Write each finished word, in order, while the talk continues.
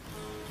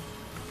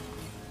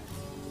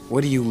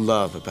What do you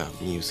love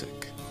about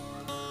music?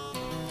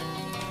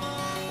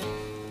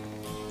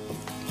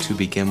 To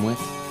begin with,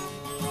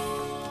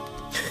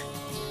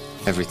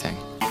 everything.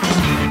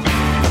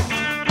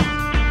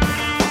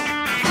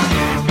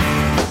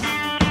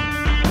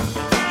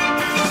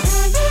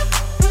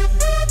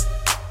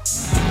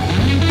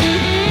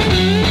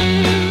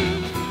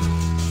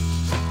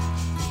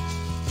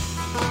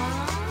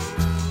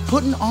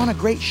 Putting on a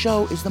great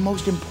show is the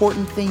most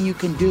important thing you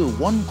can do.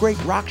 One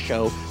great rock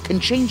show can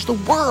change the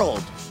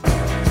world.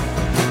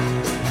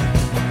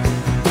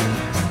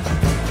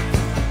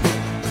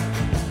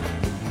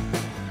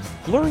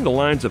 Blurring the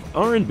lines of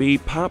R&B,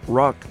 pop,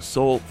 rock,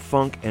 soul,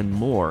 funk, and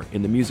more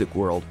in the music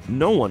world,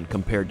 no one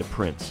compared to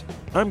Prince.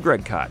 I'm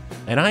Greg Kot.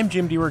 And I'm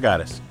Jim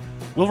DeRogatis.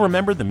 We'll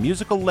remember the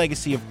musical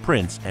legacy of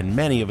Prince and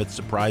many of its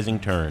surprising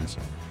turns.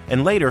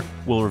 And later,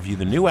 we'll review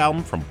the new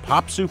album from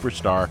pop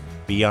superstar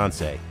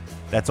Beyoncé.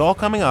 That's all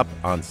coming up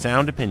on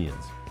Sound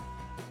Opinions.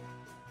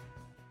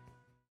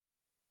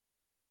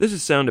 This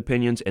is Sound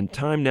Opinions, and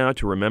time now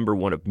to remember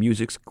one of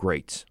music's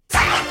greats.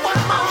 One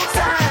more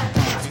time.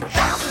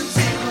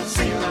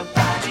 2000,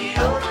 party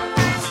over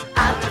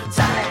out of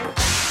time.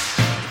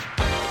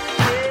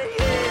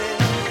 Yeah.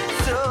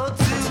 So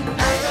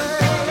tonight,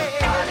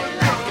 party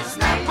like it's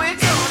night. We're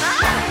gonna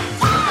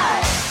high.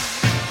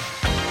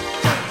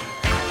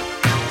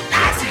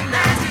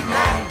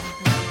 1999.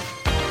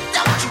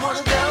 Don't you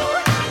wanna go?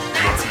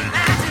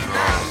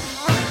 1999.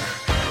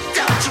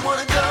 Don't you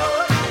wanna go?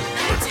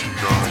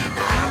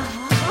 1999.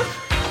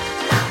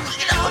 We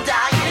can all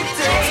die any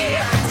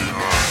day.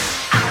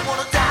 I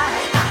wanna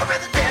die. I'd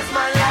rather dance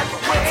my life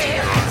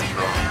away.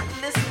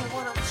 Listen to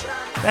what I'm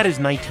trying. That is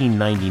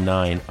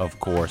 1999, of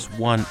course,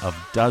 one of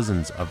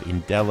dozens of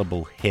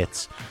indelible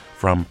hits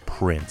from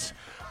Prince.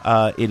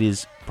 It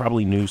is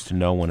probably news to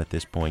no one at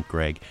this point,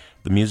 Greg.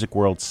 The music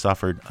world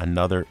suffered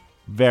another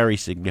very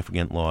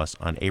significant loss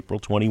on April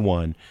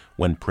 21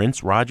 when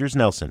Prince Rogers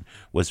Nelson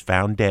was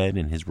found dead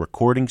in his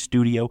recording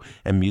studio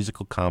and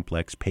musical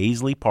complex,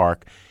 Paisley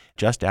Park,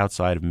 just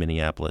outside of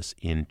Minneapolis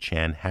in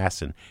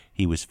Chanhassen.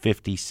 He was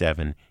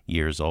 57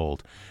 years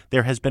old.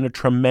 There has been a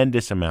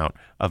tremendous amount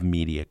of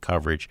media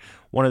coverage.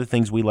 One of the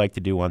things we like to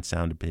do on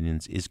Sound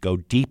Opinions is go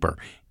deeper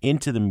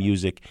into the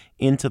music,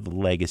 into the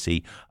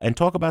legacy, and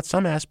talk about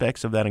some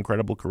aspects of that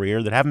incredible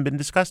career that haven't been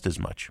discussed as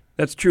much.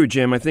 That's true,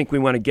 Jim. I think we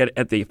want to get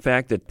at the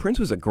fact that Prince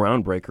was a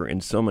groundbreaker in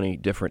so many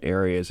different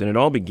areas, and it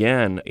all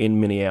began in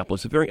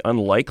Minneapolis, a very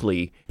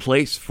unlikely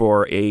place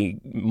for a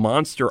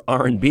monster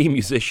R&B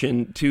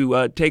musician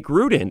to take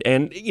root in.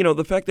 And, you know,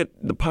 the fact that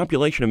the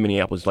population of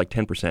Minneapolis is like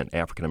 10%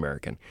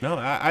 African-American. No,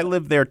 I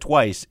lived there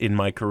twice in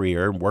my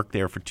career and worked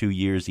there for 2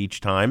 years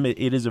each time.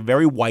 It is a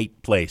very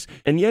white place.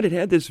 And yet it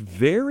had this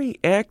very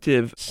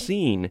active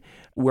scene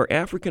where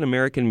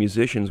African-American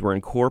musicians were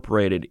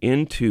incorporated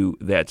into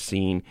that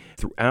scene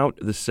throughout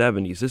the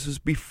 70s. This is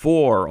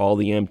before all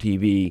the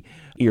MTV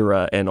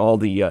era and all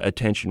the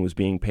attention was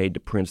being paid to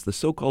Prince. The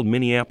so-called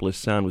Minneapolis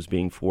sound was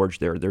being forged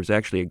there. There's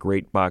actually a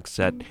great box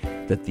set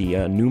that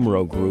the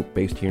Numero group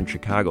based here in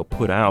Chicago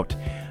put out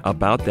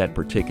about that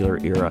particular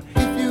era.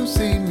 If you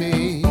see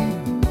me,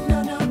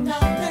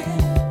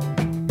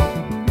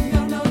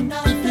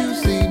 if you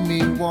see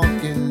me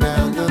walking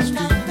down the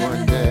street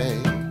one day.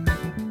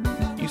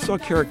 You saw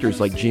characters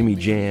like Jimmy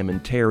Jam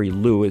and Terry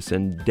Lewis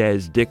and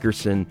Dez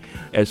Dickerson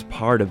as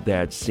part of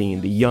that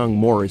scene. The young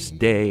Morris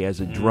Day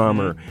as a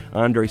drummer,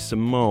 Andre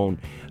Simone.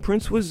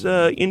 Prince was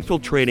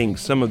infiltrating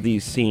some of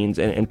these scenes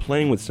and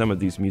playing with some of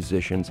these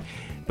musicians.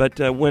 But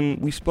when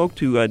we spoke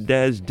to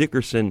Dez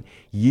Dickerson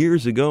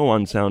years ago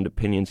on Sound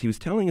Opinions, he was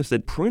telling us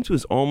that Prince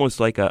was almost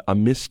like a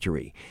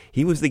mystery.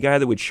 He was the guy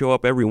that would show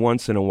up every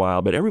once in a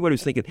while, but everybody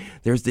was thinking,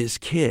 there's this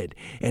kid,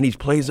 and he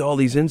plays all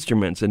these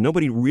instruments, and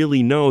nobody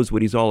really knows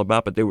what he's all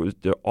about, but there were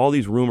all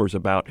these rumors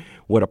about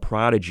what a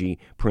prodigy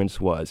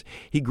Prince was.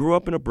 He grew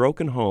up in a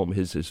broken home.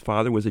 His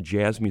father was a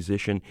jazz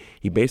musician.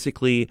 He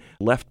basically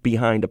left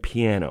behind a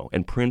piano,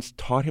 and Prince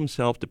taught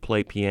himself to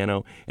play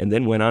piano and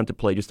then went on to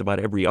play just about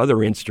every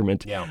other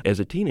instrument as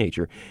a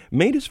teenager.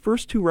 Made his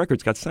first 2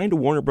 records, got signed to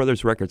Warner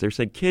Brothers Records. They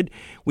said, kid,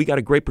 we got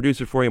a great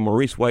producer for you,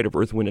 Maurice White of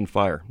Earth, Wind and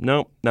Fire.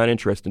 No, not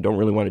interested. Don't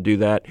really want to do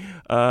that.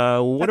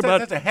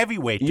 That's a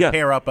heavyweight to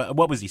pair up.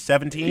 What was he,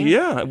 17?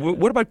 Yeah.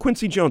 What about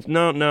Quincy Jones?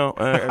 No.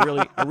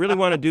 I really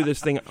want to do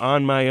this thing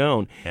on my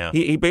own. Yeah.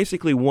 He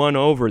basically won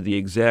over the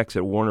execs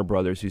at Warner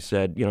Brothers who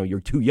said, you're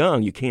too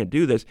young. You can't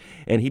do this.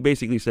 And he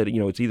basically said,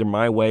 it's either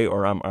my way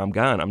or I'm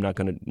gone. I'm not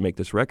going to make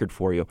this record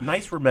for you.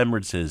 Nice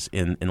remembrances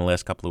in the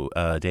last couple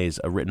of days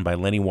written by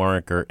Lenny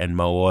Waronker and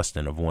Mo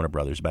Austin of Warner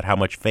Brothers about how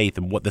much faith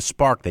and what the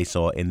spark they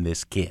saw in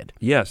this kid.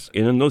 Yes,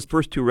 and then those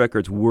first 2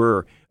 records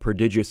were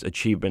prodigious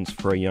achievements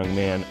for a young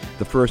man.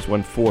 The first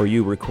one, For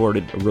You,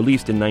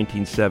 released in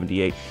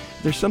 1978.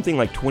 There's something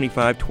like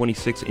 25,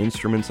 26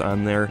 instruments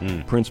on there.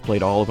 Prince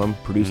played all of them,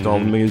 produced all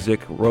the music,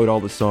 wrote all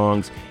the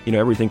songs,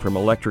 everything from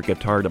electric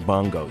guitar to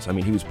bongos. I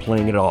mean, he was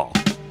playing it all.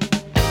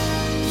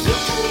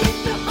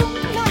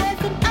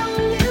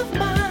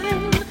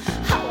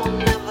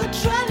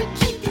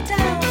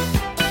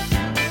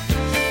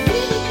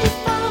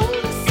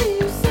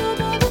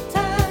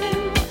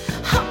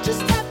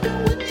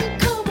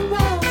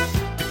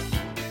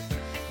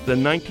 the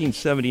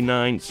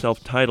 1979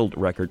 self-titled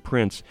record,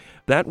 Prince,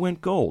 that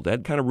went gold.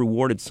 That kind of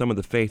rewarded some of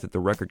the faith that the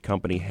record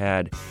company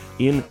had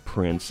in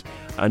Prince.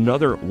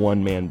 Another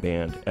one-man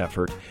band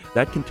effort.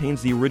 That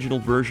contains the original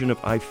version of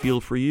I Feel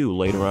For You,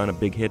 later on a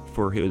big hit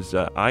for his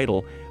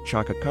idol,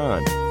 Chaka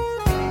Khan.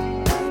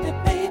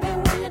 Baby,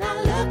 when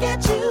I look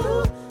at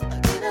you, I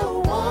get a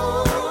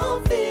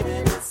warm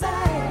feeling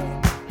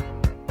inside.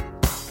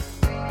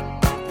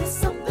 There's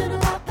something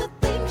about the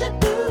things you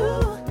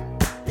do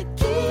that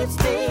keeps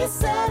me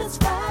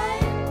satisfied.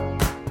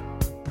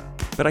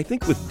 But I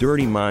think with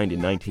Dirty Mind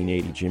in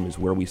 1980, Jim, is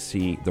where we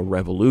see the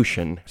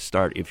revolution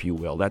start, if you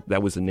will.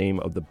 That was the name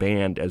of the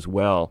band as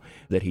well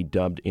that he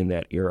dubbed in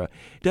that era.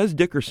 Des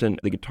Dickerson,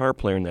 the guitar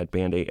player in that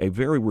band, a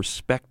very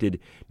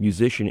respected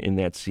musician in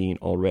that scene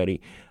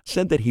already,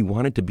 said that he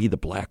wanted to be the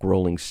Black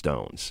Rolling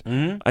Stones.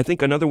 Mm-hmm. I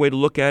think another way to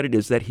look at it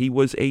is that he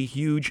was a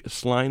huge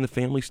Sly and the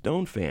Family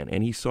Stone fan,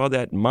 and he saw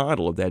that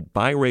model of that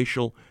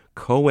biracial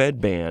co-ed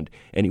band,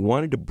 and he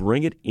wanted to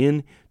bring it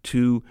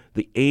into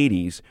the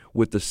 80s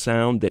with the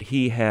sound that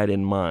he had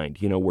in mind,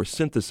 where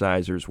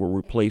synthesizers were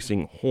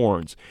replacing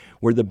horns,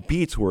 where the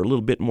beats were a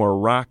little bit more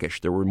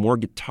rockish, there were more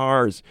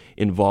guitars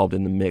involved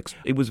in the mix.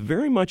 It was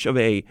very much of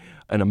an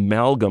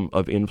amalgam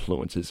of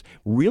influences,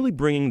 really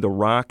bringing the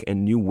rock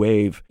and new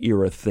wave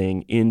era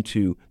thing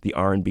into the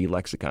R&B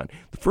lexicon.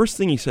 The first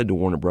thing he said to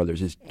Warner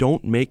Brothers is,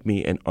 don't make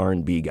me an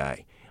R&B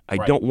guy. I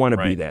don't want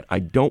to be that. I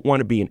don't want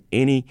to be in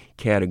any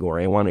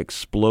category. I want to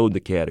explode the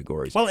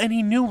categories. Well, and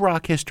he knew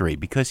rock history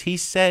because he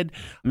said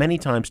many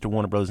times to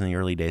Warner Brothers in the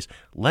early days,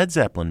 Led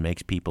Zeppelin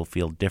makes people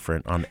feel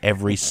different on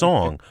every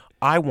song.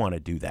 I want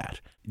to do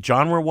that.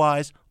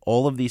 Genre-wise,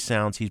 all of these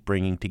sounds he's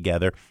bringing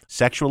together,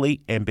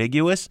 sexually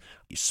ambiguous,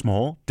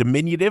 small,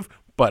 diminutive,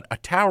 but a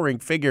towering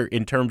figure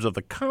in terms of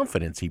the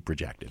confidence he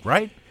projected,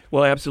 right?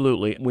 Well,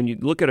 absolutely. When you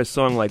look at a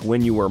song like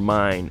When You Were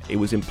Mine, it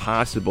was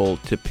impossible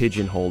to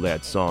pigeonhole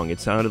that song. It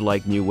sounded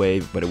like new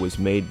wave, but it was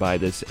made by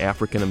this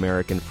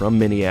African-American from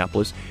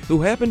Minneapolis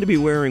who happened to be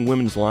wearing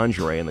women's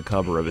lingerie in the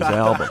cover of his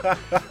album.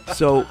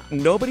 So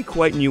nobody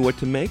quite knew what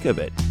to make of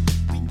it.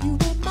 When you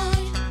were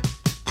mine,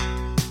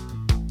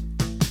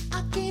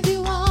 I gave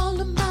you all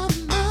of my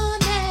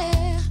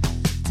money.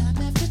 Time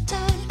after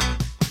time,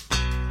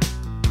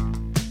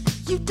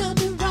 you done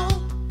me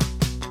wrong.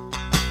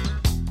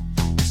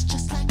 It's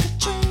just like a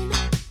train.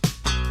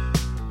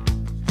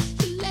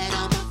 You let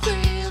all my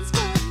friends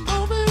come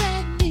over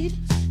and meet,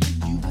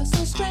 and you were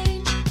so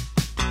strange.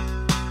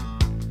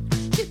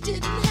 You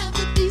didn't have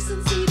the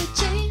decency to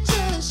change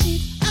the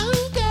sheet.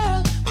 Oh,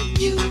 girl, when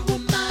you were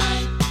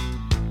mine,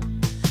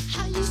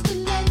 I used to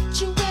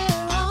let you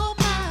wear all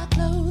my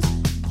clothes.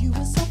 You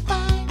were so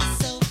fine,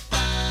 so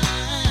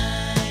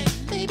fine.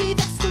 Maybe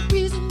that's the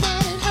reason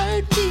that it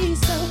hurt me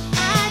so.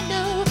 I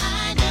know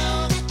that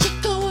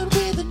you're going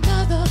with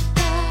another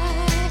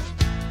guy.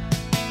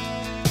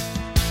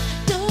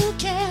 Don't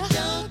care,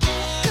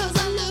 'cause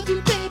I love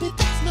you, baby,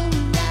 that's no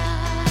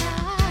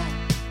lie.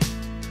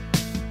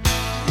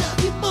 Love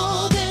you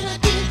more than I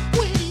did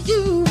when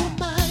you were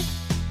mine.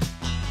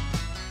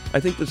 I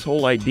think this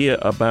whole idea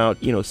about,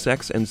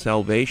 sex and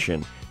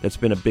salvation that's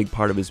been a big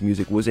part of his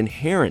music was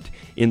inherent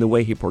in the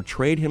way he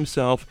portrayed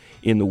himself,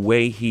 in the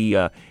way he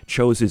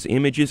chose his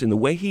images, in the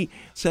way he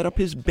set up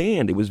his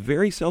band. It was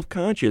very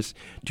self-conscious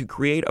to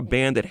create a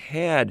band that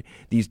had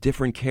these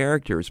different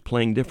characters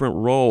playing different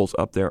roles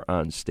up there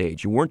on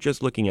stage. You weren't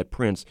just looking at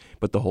Prince,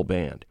 but the whole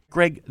band.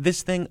 Greg,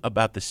 this thing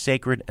about the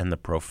sacred and the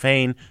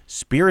profane,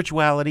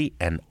 spirituality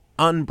and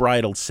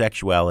unbridled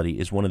sexuality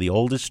is one of the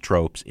oldest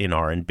tropes in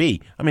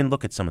R&B. I mean,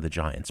 look at some of the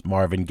giants,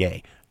 Marvin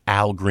Gaye,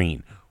 Al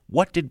Green.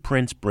 What did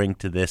Prince bring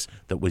to this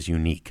that was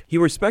unique? He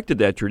respected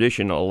that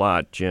tradition a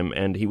lot, Jim,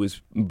 and he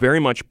was very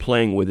much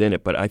playing within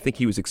it, but I think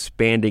he was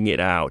expanding it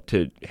out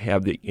to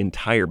have the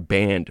entire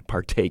band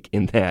partake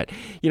in that.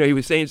 He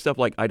was saying stuff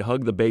like, I'd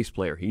hug the bass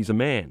player, he's a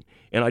man,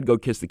 and I'd go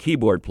kiss the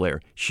keyboard player,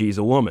 she's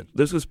a woman.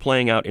 This was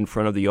playing out in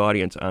front of the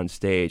audience on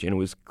stage, and it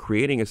was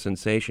creating a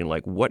sensation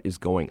like, what is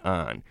going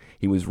on?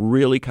 He was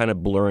really kind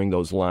of blurring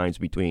those lines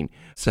between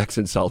sex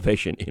and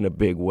salvation in a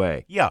big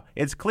way. Yeah,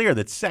 it's clear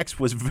that sex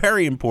was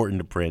very important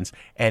to Prince,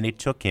 and it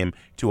took him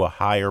to a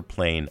higher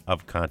plane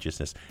of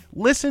consciousness.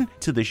 Listen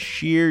to the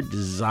sheer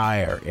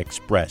desire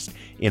expressed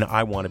in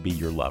I Want to Be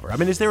Your Lover. I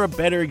mean, is there a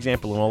better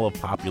example in all of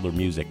popular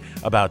music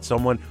about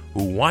someone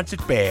who wants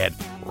it bad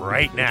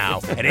right now,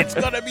 and it's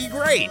going to be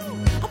great?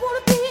 I wanna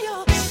be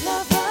your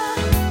lover.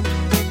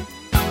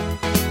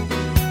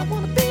 I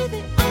wanna be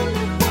the only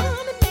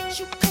one that makes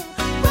you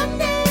come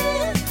running.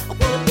 I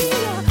wanna be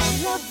your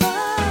lover.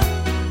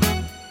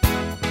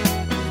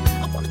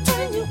 I wanna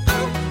turn you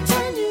on,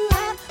 turn you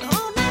out,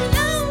 all night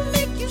long,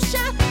 make you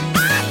shout.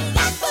 I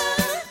love her,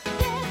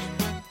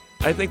 yeah.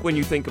 I think when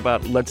you think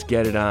about Let's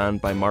Get It On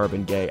by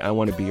Marvin Gaye, I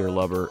Want to Be Your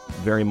Lover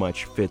very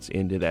much fits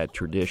into that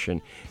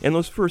tradition. And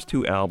those first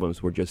two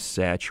albums were just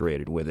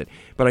saturated with it.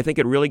 But I think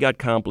it really got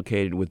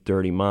complicated with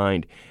Dirty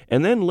Mind.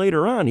 And then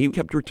later on, he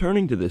kept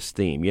returning to this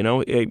theme. You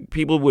know,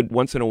 people would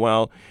once in a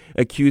while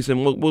accuse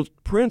him, well,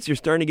 Prince, you're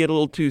starting to get a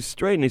little too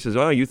straight. And he says,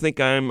 oh, you think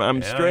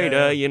I'm straight?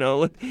 Yeah. You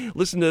know,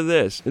 listen to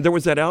this. There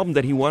was that album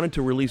that he wanted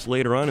to release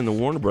later on in the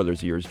Warner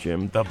Brothers years,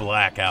 Jim. The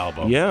Black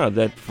Album. Yeah,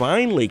 that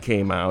finally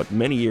came out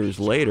many years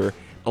later.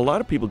 A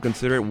lot of people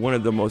consider it one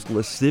of the most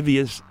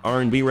lascivious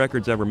R&B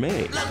records ever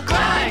made. Look,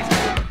 grind,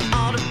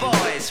 all the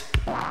boys,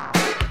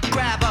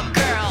 grab a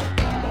girl,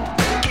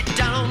 get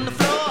down on the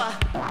floor.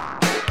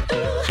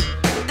 Ooh,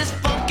 this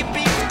funky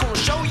beat's gonna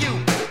show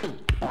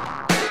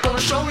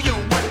you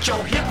what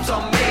your hips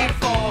are made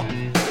for.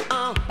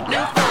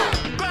 Now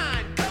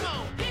grind, come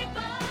on,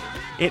 people.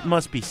 It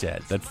must be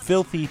said that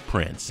Filthy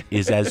Prince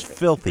is as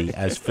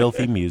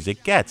filthy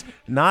music gets.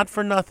 Not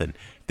for nothing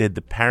did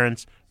the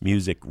Parents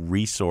Music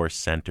Resource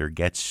Center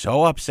get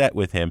so upset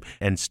with him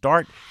and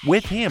start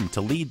with him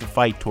to lead the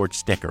fight towards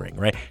stickering,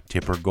 right?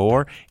 Tipper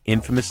Gore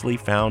infamously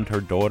found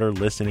her daughter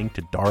listening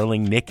to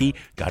Darling Nikki,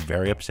 got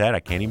very upset. I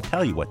can't even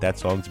tell you what that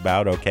song's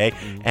about, okay?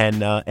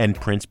 And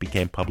Prince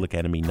became public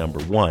enemy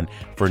number one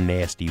for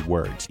nasty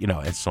words, you know,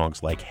 and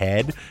songs like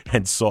Head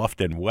and Soft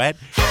and Wet.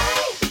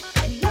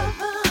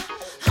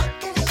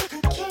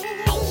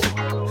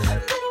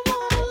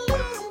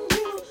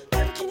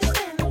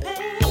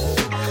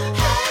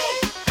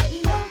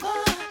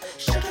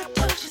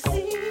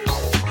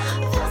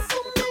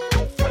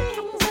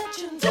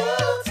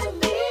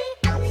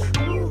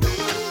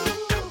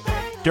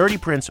 Dirty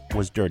Prince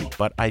was dirty,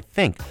 but I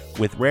think,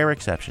 with rare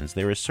exceptions,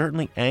 there is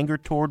certainly anger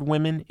toward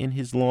women in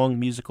his long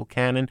musical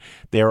canon.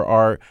 There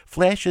are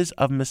flashes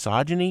of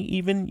misogyny,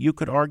 even, you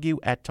could argue,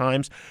 at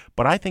times,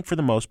 but I think for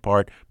the most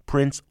part,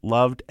 Prince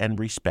loved and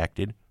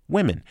respected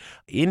women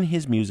in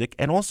his music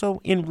and also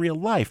in real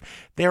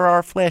life. There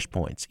are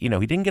flashpoints. You know,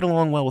 he didn't get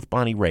along well with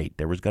Bonnie Raitt.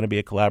 There was going to be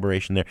a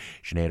collaboration there.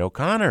 Sinead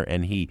O'Connor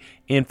and he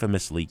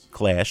infamously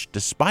clashed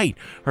despite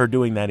her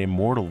doing that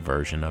immortal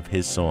version of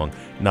his song,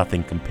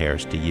 Nothing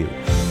Compares to You.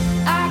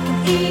 I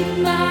can eat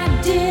my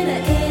dinner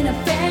in a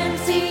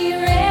fancy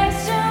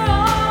restaurant,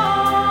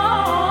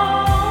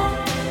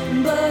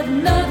 but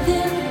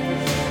nothing,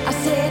 I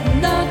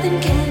said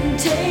nothing can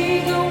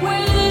take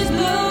away this blues,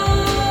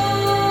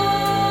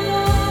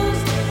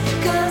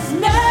 'cause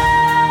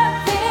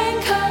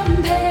nothing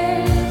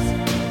compares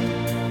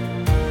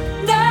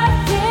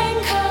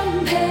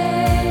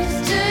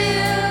to you.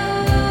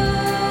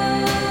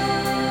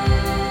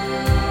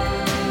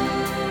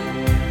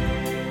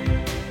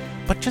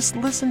 But just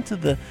listen to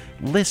the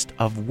list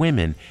of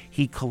women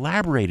he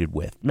collaborated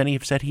with. Many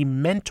have said he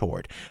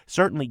mentored,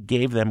 certainly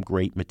gave them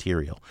great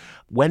material.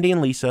 Wendy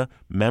and Lisa,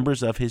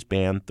 members of his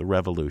band, The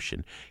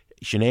Revolution.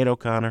 Sinead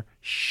O'Connor,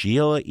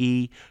 Sheila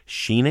E.,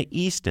 Sheena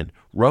Easton,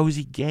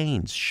 Rosie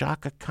Gaines,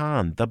 Shaka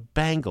Khan, The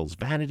Bangles,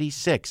 Vanity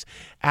Six,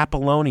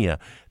 Apollonia.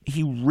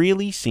 He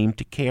really seemed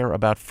to care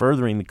about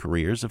furthering the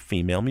careers of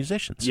female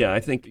musicians. Yeah, I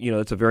think, you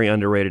know, it's a very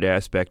underrated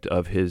aspect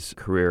of his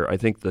career. I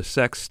think the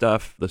sex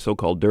stuff, the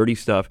so-called dirty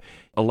stuff,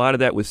 a lot of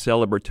that was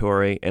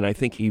celebratory, and I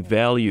think he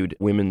valued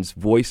women's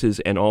voices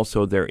and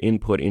also their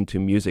input into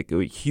music.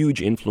 A huge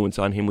influence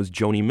on him was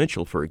Joni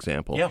Mitchell, for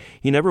example. Yeah.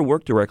 He never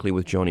worked directly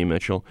with Joni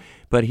Mitchell,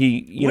 but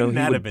he, you know, Wouldn't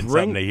he that would have been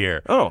bring... something to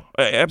hear? Oh,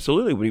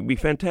 absolutely. It would be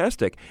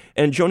fantastic.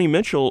 And Joni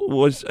Mitchell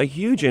was a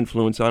huge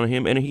influence on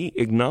him, and he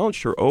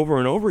acknowledged her over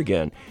and over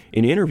again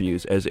in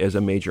interviews as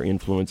a major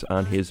influence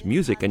on his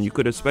music. And you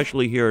could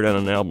especially hear it on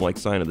an album like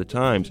Sign of the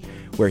Times,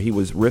 where he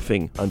was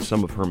riffing on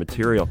some of her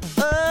material.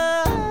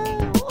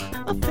 Oh,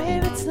 my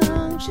favorite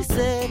song, she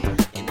said,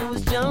 and it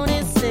was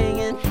Joni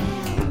singing.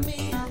 Help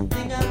me, I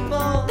think I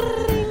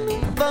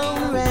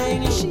phone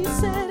rang, and she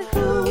said,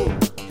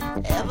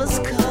 whoever's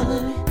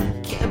calling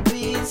can't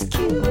be as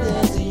cute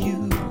as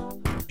you.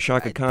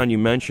 Shaka Khan, you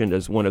mentioned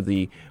as one of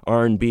the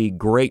R&B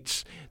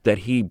greats that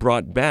he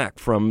brought back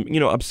from, you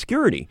know,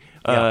 obscurity,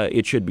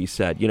 it should be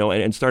said, you know,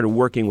 and started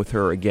working with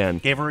her again.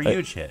 Gave her a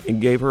huge hit.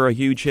 And gave her a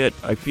huge hit,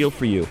 I Feel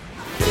For You.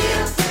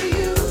 Feel for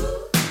you.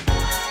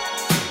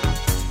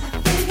 I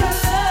think I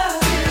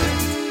love you.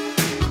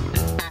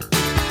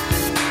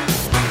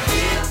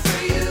 Feel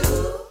for you.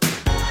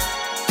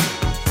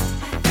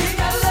 I think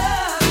I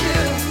love you.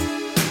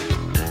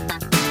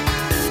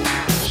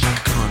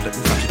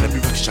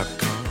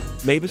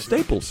 Mavis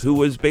Staples, who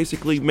was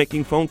basically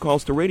making phone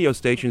calls to radio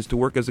stations to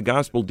work as a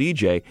gospel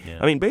DJ. Yeah.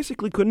 I mean,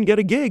 basically couldn't get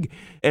a gig.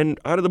 And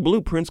out of the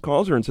blue, Prince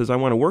calls her and says, I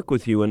want to work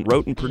with you, and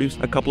wrote and produced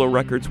a couple of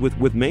records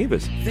with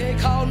Mavis. They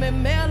called me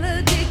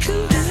Melody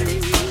Cool.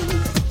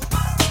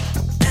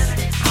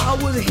 I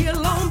was here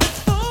long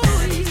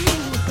before you.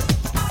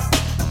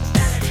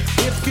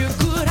 If you're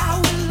good, I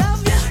will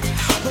love you,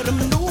 but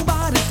I'm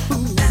nobody's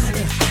fool.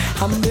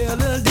 I'm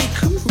Melody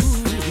Cool.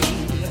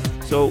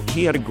 So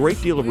he had a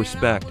great deal of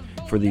respect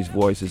for these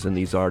voices and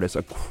these artists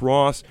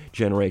across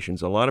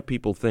generations. A lot of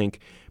people think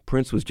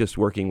Prince was just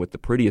working with the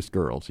prettiest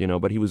girls,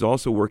 but he was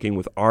also working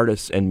with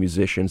artists and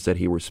musicians that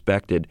he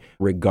respected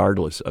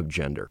regardless of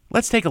gender.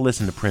 Let's take a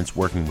listen to Prince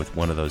working with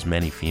one of those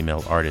many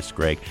female artists,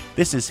 Greg.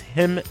 This is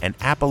him and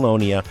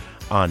Apollonia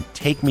on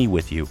Take Me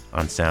With You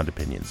on Sound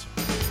Opinions.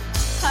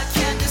 I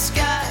can't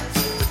disguise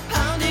the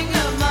pounding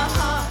of my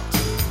heart.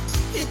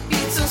 It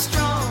beats so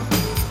strong.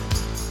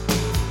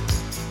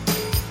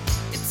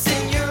 It's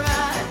in your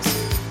eyes.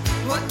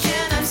 What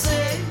can I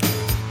say?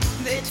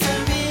 They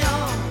turn me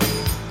on.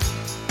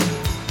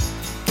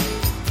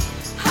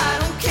 I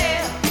don't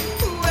care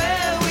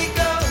where we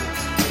go.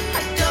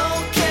 I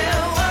don't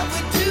care what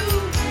we do.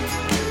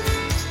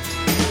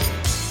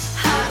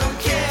 I don't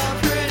care,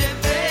 pretty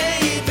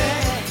baby.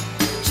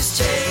 Just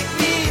take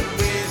me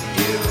with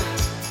you.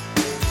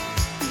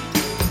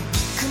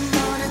 Come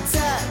on and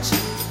touch the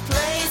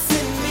place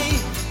in me.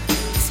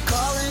 It's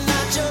calling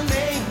out your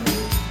name.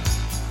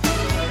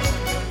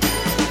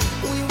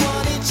 We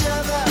want each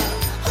other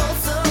oh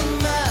so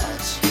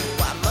much.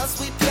 Why must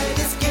we play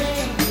this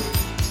game?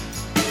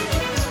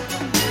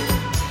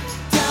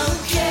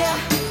 Don't care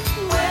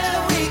where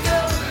we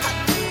go.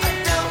 I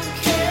don't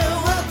care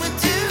what we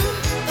do.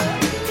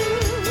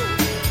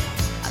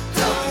 I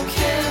don't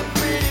care,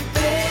 pretty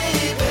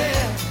baby.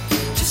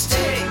 Just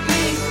take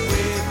me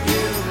with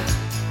you.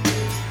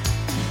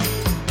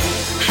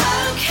 I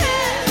don't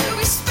care if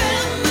we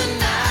spend the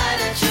night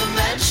at your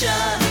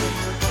mansion.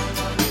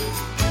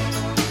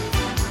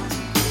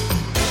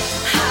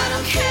 I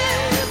don't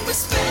care if we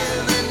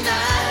spend the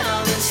night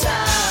all the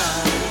time.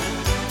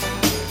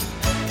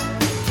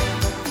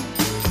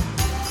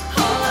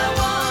 All I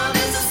want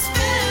is to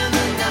spend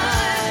the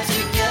night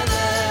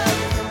together.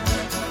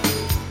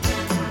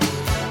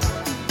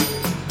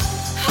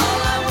 All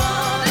I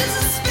want is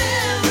to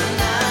spend the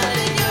night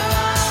in your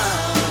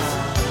arms.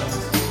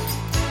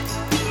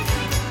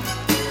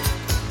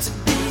 To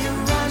be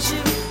around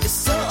you is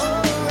so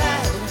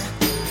alright.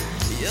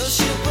 You're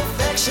sheer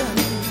perfection.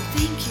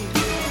 Thank you.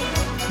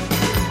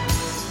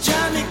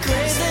 Drive me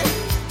crazy,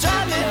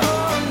 drive me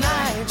all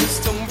night.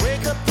 Just don't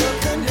break up the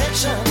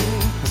connection.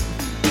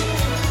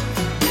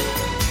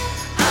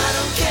 I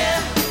don't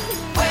care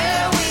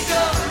where we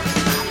go.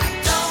 I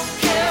don't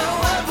care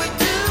what we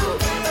do.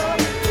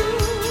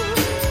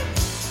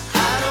 I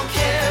don't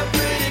care,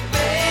 pretty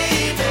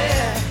baby.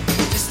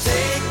 Just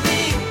take me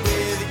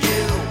with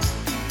you.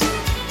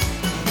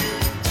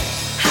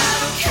 I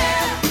don't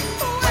care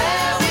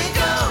where we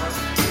go.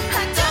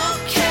 I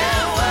don't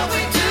care what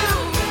we do.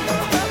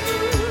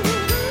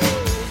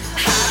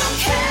 I don't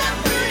care,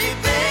 pretty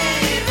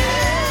baby.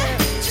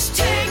 Just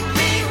take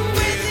me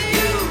with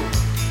you.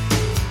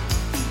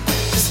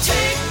 Just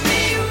take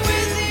me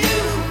with you.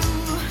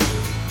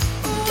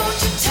 Won't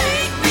you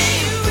take me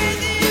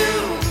with you?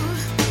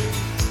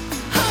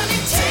 Honey,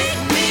 take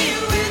me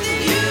with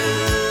you.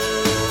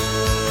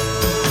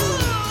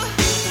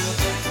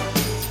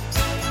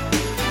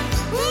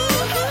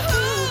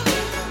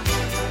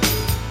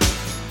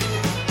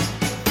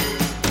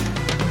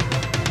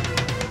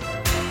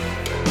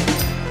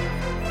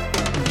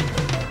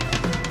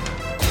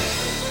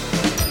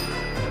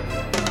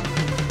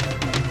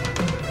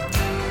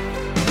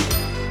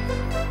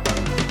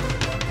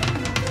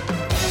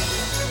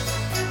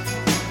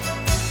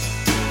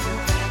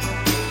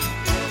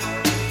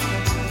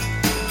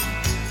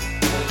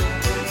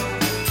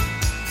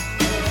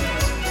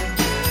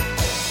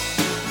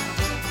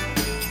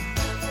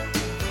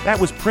 That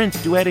was Prince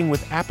duetting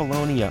with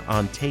Apollonia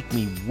on Take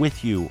Me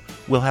With You.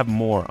 We'll have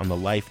more on the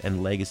life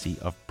and legacy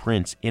of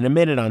Prince in a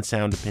minute on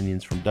Sound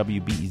Opinions from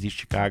WBEZ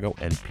Chicago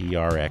and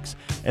PRX.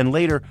 And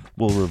later,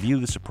 we'll review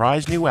the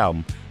surprise new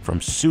album from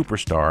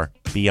superstar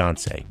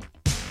Beyoncé.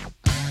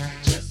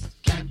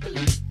 Just can't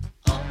believe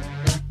all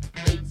the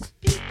things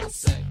people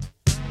say.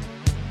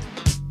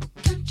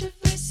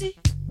 Controversy.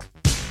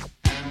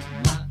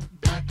 Am I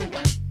black or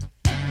white?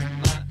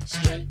 Am I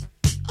straight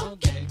or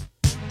gay?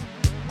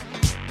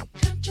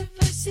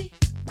 Controversy.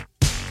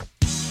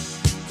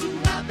 Do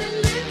I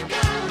believe in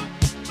God?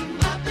 Do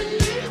I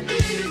believe in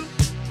me?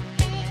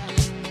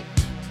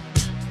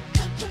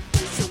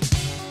 Controversy.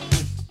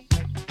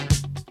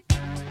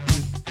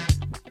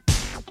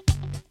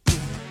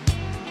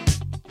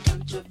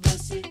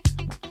 Controversy.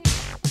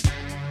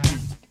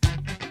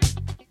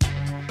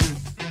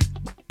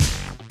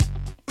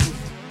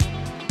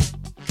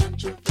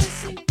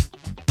 Controversy.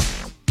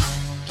 I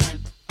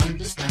can't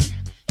understand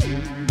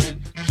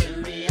human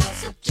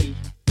curiosity.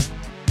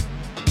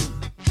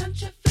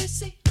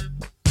 Controversy.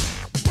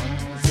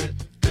 Was it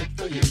good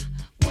for you?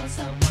 Was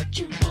I what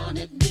you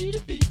wanted me to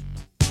be?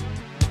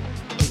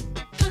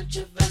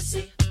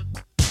 Controversy.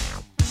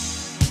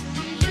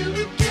 Do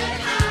you get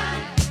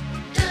high?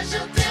 Does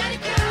your daddy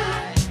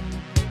cry?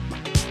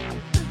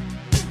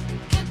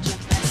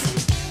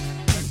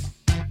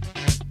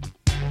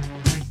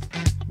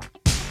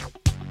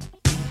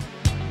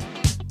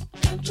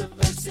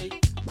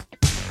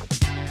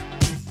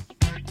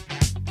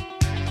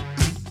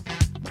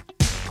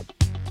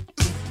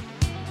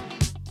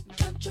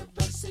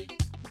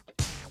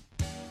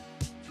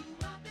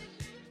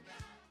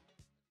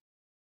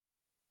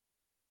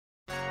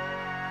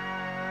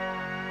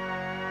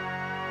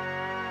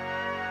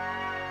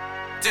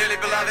 Dearly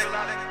beloved,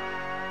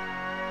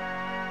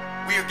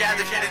 we are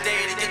gathered here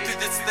today to get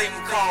through this thing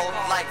called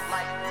life.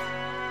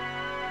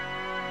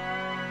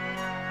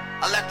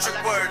 Electric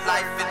word,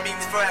 life, it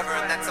means forever,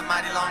 and that's a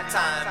mighty long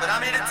time. But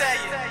I'm here to tell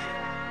you,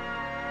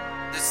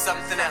 there's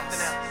something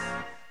else.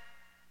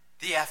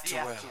 The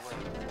afterworld.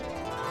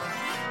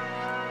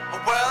 A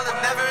world of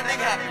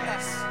never-ending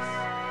happiness.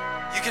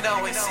 You can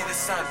always see the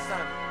sun,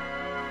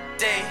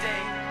 day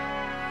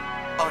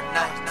or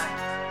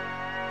night.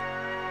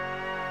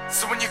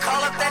 So when you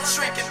call up that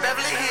shrink in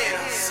Beverly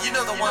Hills, you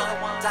know the one,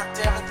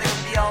 doctor, everything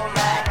will be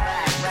alright.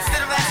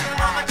 Instead of asking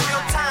how much of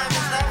your time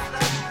is left,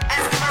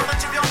 ask him how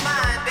much of your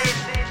mind,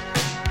 baby.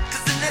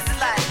 Cause in this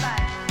life,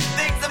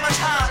 things are much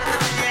harder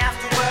than in the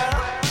afterworld.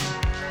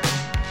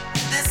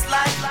 This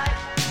life,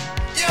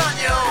 you're on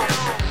your own.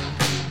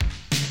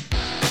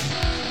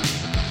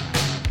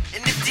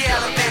 And if the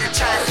elevator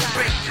tries to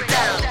break you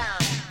down,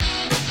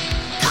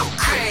 go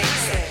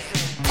crazy,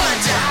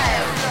 punch a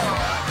higher floor.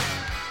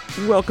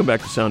 Welcome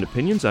back to Sound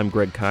Opinions. I'm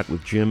Greg Kot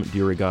with Jim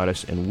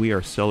DeRogatis, and we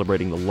are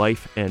celebrating the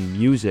life and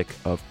music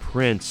of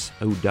Prince,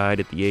 who died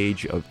at the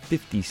age of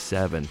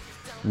 57,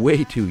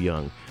 way too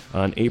young,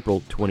 on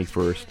April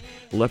 21st,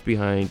 left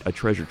behind a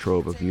treasure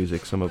trove of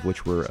music, some of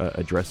which we're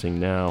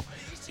addressing now.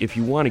 If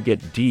you want to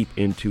get deep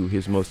into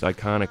his most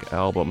iconic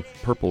album,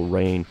 Purple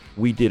Rain,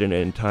 we did an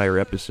entire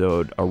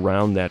episode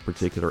around that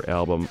particular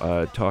album,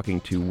 talking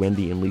to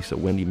Wendy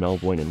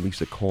Melvoin and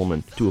Lisa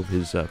Coleman, two of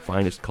his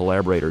finest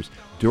collaborators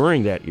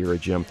during that era,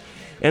 Jim.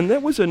 And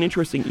that was an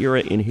interesting era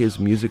in his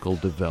musical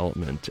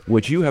development,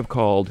 which you have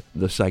called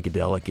the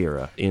psychedelic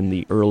era in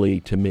the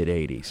early to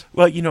mid-'80s.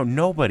 Well, you know,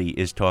 nobody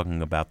is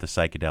talking about the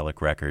psychedelic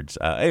records.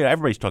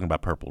 Everybody's talking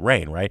about Purple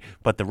Rain, right?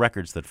 But the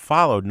records that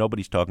followed,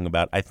 nobody's talking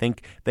about. I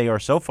think they are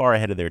so far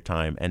ahead of their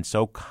time and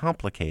so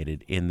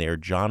complicated in their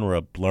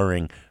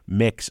genre-blurring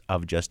mix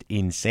of just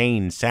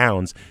insane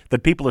sounds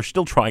that people are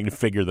still trying to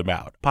figure them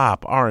out.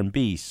 Pop,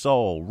 R&B,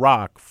 soul,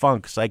 rock,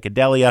 funk,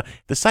 psychedelia.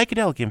 The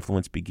psychedelic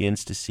influence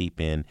begins to seep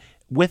in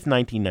with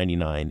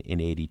 1999 in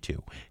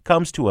 82.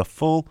 Comes to a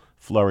full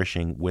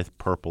flourishing with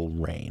Purple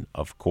Rain,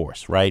 of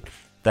course, right?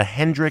 The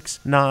Hendrix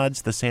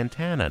nods, the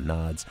Santana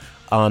nods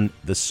on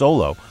the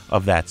solo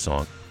of that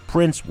song.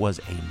 Prince was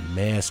a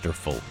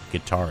masterful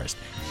guitarist.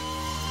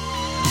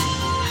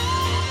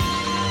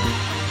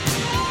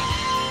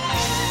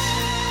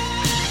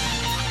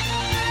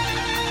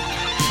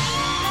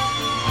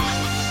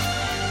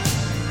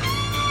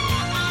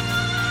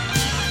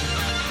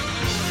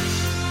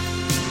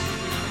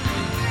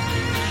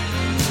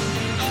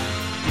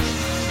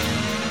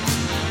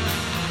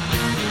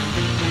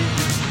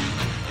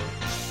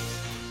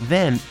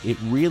 Then it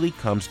really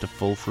comes to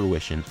full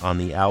fruition on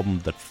the album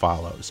that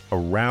follows,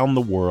 Around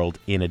the World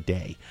in a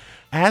Day.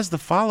 As the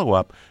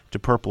follow-up to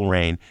Purple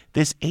Rain,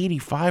 this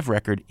 85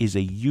 record is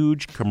a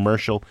huge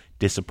commercial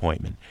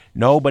disappointment.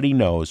 Nobody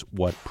knows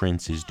what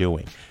Prince is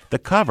doing. The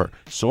cover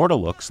sort of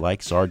looks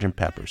like Sgt.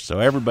 Pepper's, so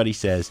everybody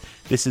says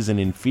this is an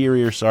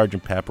inferior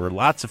Sgt. Pepper,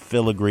 lots of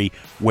filigree,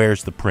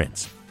 where's the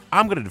Prince?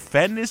 I'm going to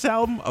defend this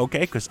album, okay,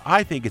 because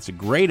I think it's a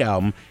great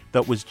album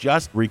that was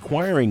just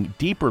requiring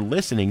deeper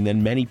listening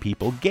than many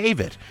people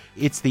gave it.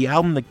 It's the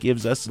album that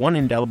gives us one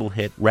indelible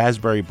hit,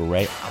 Raspberry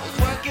Beret. I was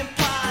working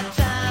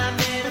part-time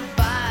in a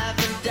 5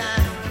 and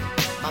dime.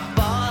 My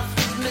boss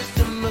was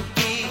Mr.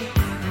 McGee.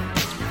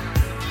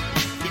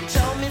 He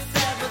told me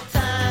several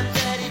times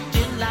that he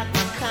didn't like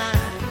my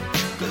kind,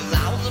 'cause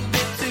I was a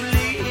bit too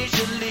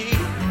leisurely.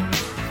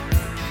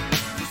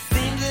 It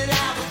seemed that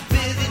I was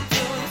busy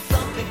doing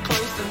something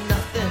close to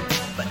nothing,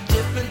 but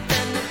different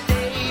than the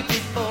day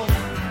before.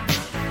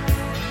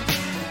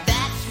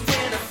 That's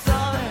when I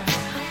saw her.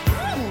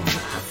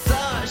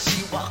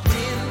 She walked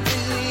into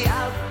the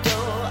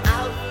outdoor.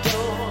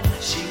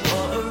 She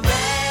wore a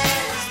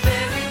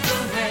raspberry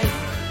beret,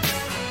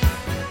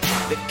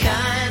 the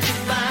kind you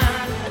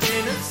find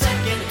in a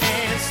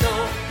second-hand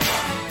store.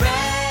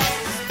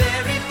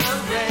 Raspberry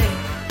beret.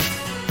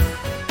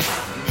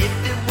 If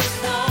it was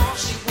warm,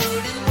 she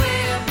wouldn't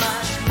wear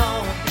much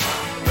more.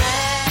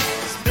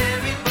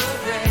 Raspberry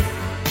beret.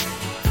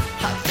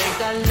 I think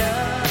I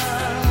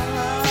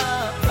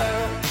love her.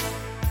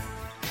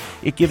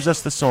 It gives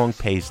us the song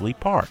Paisley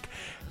Park.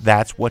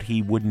 That's what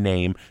he would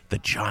name the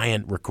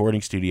giant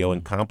recording studio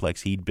and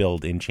complex he'd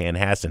build in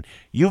Chanhassen.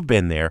 You've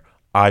been there.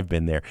 I've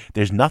been there.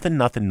 There's nothing,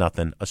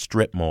 a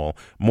strip mall,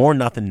 more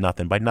nothing.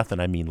 By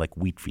nothing, I mean like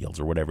wheat fields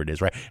or whatever it is,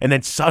 right? And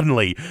then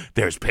suddenly,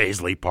 there's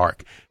Paisley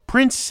Park.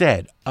 Prince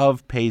said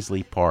of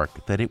Paisley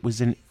Park that it was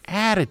an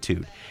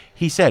attitude.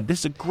 He said, this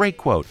is a great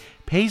quote,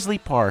 Paisley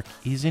Park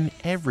is in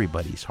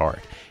everybody's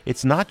heart.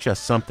 It's not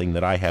just something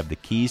that I have the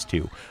keys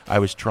to. I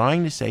was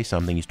trying to say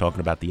something, he's talking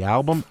about the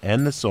album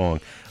and the song,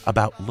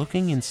 about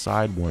looking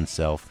inside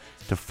oneself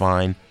to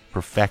find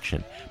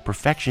perfection.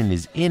 Perfection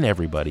is in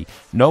everybody.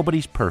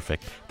 Nobody's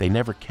perfect. They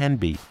never can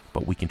be,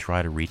 but we can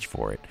try to reach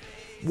for it.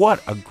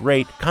 What a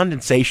great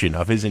condensation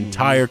of his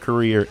entire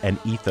career and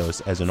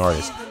ethos as an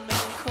artist.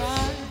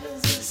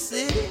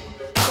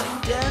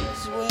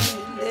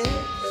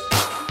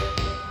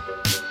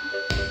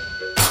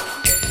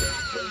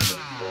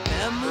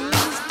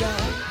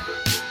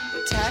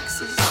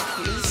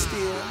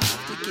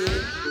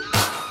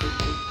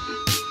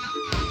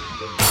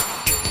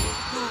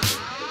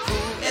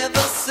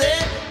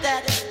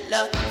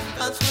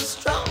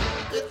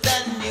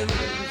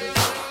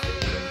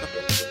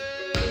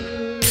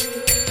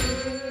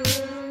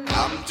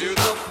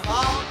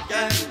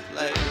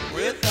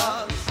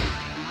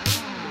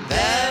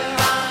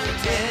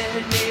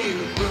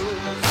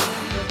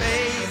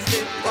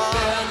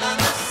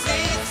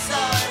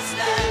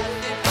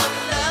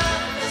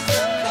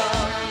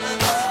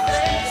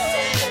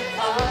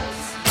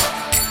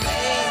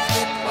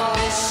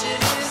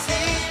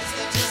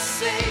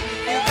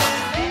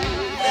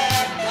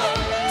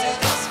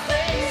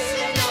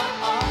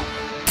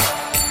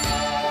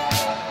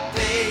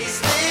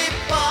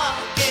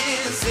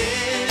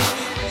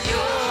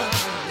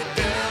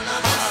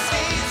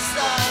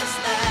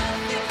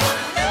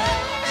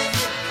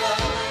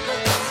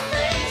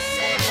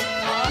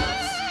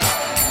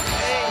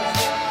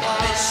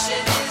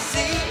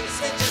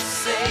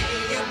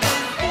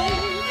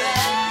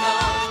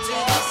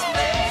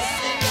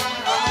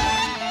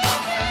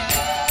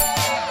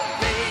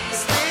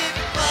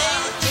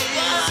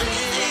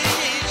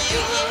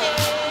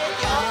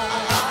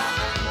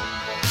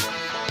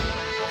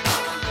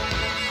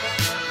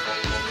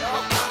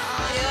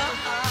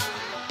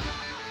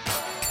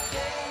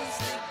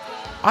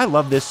 I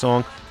love this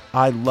song.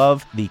 I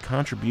love the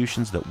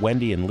contributions that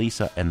Wendy and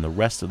Lisa and the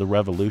rest of the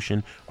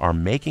Revolution are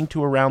making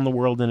to Around the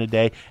World in a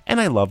Day, and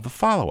I love the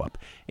follow-up.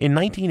 In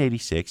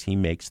 1986, he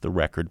makes the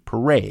record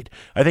Parade.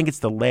 I think it's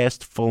the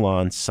last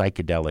full-on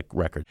psychedelic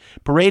record.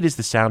 Parade is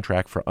the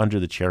soundtrack for Under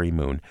the Cherry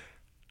Moon.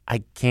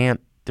 I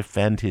can't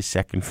defend his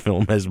second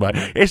film as much.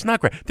 It's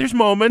not great. There's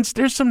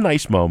some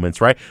nice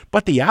moments, right?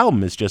 But the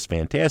album is just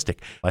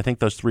fantastic. I think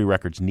those 3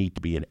 records need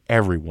to be in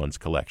everyone's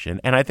collection.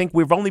 And I think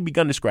we've only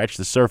begun to scratch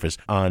the surface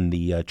on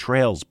the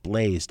trails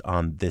blazed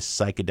on this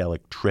psychedelic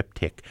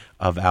triptych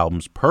of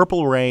albums.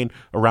 Purple Rain,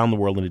 Around the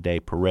World in a Day,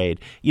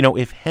 Parade. You know,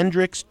 if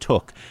Hendrix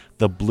took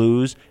the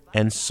blues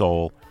and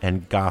soul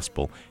and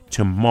gospel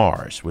to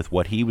Mars with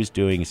what he was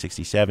doing in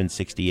 67,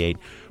 68,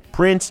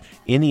 Prince,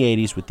 in the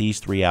 80s with these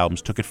 3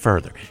 albums, took it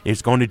further.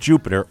 It's going to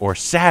Jupiter or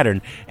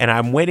Saturn, and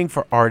I'm waiting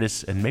for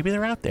artists, and maybe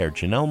they're out there,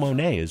 Janelle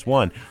Monáe is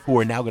one, who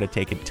are now going to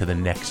take it to the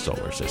next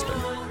solar system.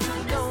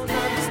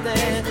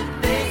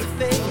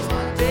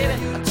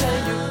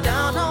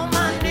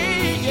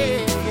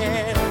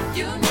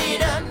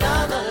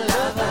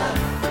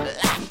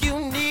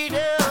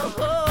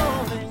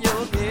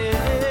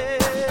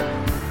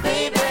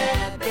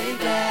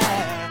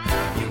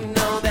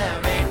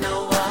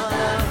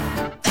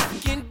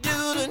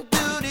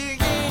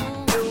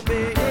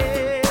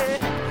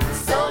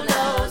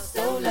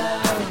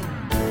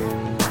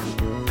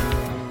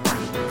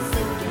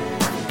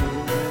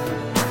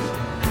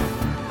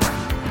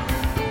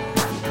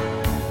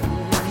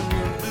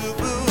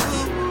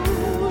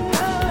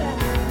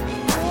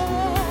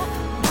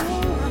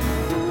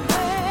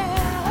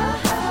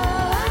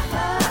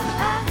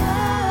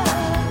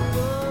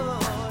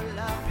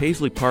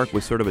 Paisley Park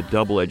was sort of a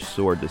double-edged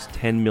sword, this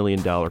 $10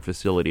 million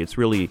facility. It's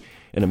really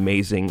an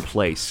amazing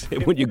place.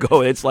 When you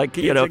go, it's like,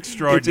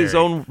 it's his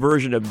own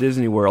version of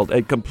Disney World,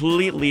 and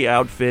completely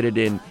outfitted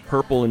in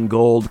purple and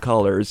gold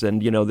colors.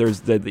 And,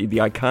 there's the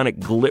iconic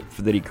glyph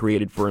that he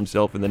created for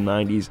himself in the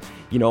 90s.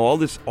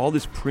 All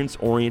this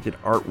Prince-oriented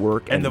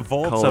artwork and the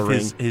vaults coloring.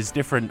 of his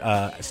different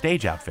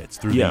stage outfits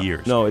through the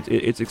years. No,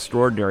 it's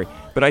extraordinary.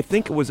 But I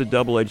think it was a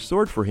double-edged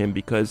sword for him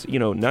because,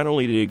 not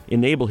only did it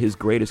enable his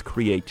greatest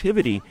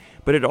creativity,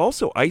 but it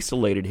also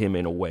isolated him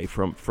in a way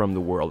from the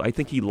world. I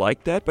think he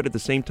liked that, but at the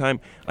same time,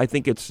 I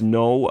think it's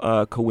no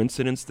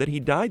coincidence that he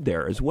died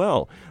there as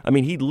well. I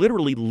mean, he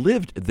literally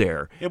lived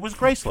there. It was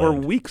Graceland. For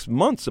weeks,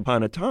 months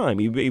upon a time.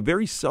 He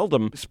very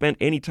seldom spent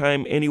any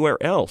time anywhere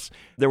else.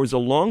 There was a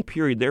long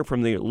period there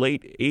from the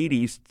late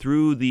 80s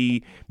through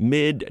the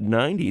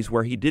mid-90s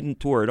where he didn't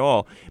tour at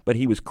all, but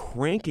he was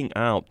cranking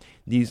out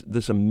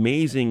this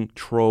amazing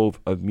trove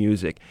of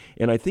music.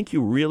 And I think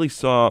you really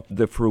saw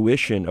the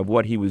fruition of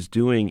what he was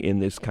doing in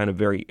this kind of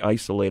very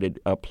isolated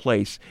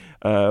place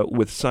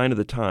with Sign of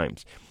the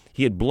Times.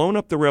 He had blown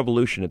up the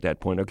Revolution at that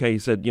point, okay? He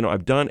said,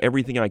 I've done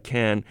everything I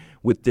can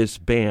with this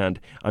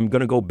band. I'm going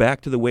to go back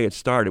to the way it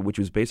started, which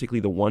was basically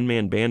the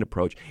one-man band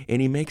approach.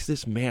 And he makes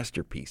this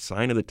masterpiece,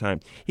 Sign of the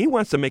Times. He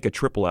wants to make a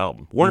triple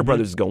album. Warner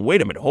Brothers is going,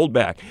 wait a minute, hold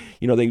back.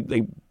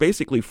 They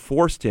basically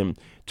forced him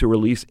to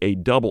release a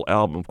double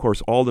album. Of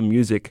course, all the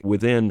music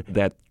within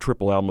that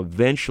triple album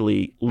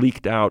eventually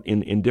leaked out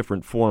in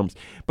different forms.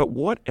 But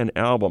what an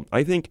album.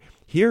 I think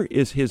here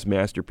is his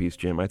masterpiece,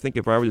 Jim. I think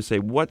if I were to say,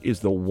 what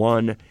is the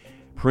one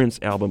Prince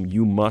album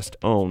you must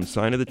own,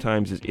 Sign of the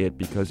Times is it,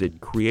 because it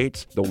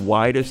creates the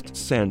widest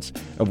sense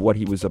of what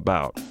he was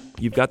about.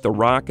 You've got the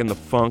rock and the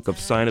funk of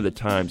Sign of the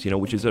Times,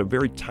 which is a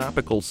very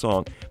topical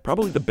song,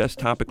 probably the best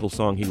topical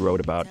song he wrote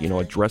about,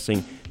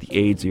 addressing the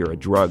AIDS era,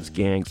 drugs,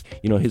 gangs,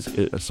 his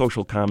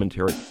social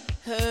commentary.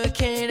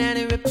 Hurricane and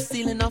it ripped the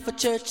ceiling off a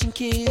church and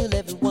killed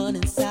everyone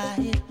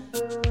inside.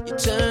 You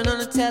turn on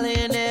the telly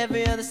and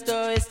every other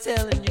story is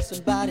telling you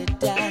somebody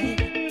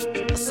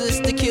died. My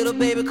sister killed her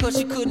baby cause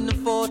she couldn't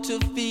afford to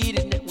feed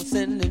it, and was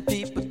sending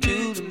people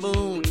to the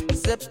moon. In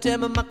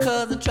September my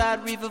cousin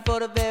tried reefer for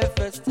the very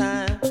first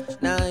time.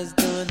 Now he's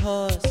doing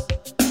horse.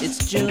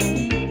 It's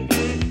June.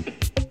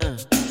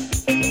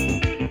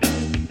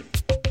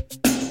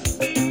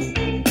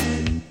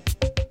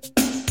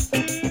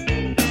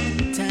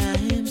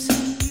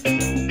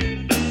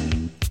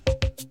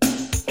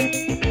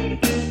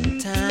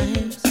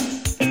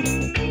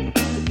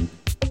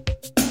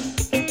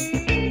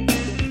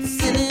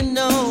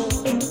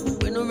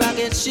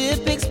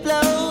 Ship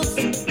explodes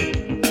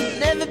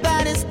and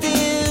everybody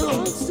still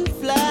wants to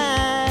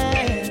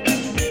fly.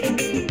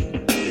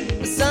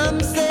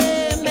 Some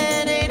say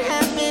man ain't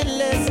happy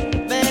unless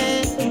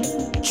man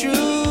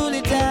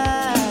truly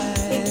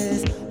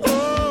dies.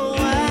 Oh,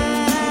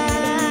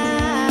 why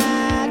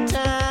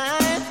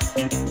time?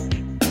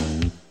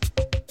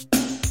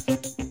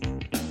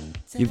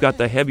 You've got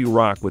the heavy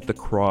rock with The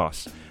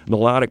Cross,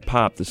 melodic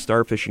pop, the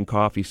Starfish and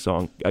Coffee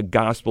song, a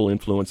gospel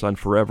influence on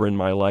Forever in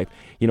My Life,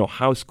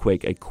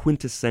 Housequake, a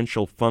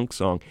quintessential funk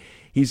song.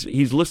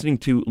 He's listening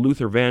to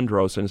Luther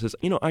Vandross and says,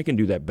 I can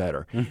do that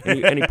better.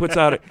 And he puts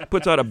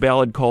out a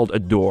ballad called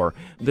Adore.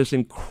 This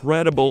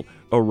incredible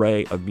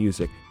array of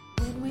music.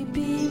 When we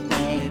be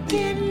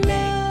making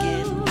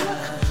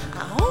love,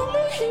 I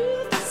only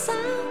hear the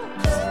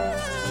sound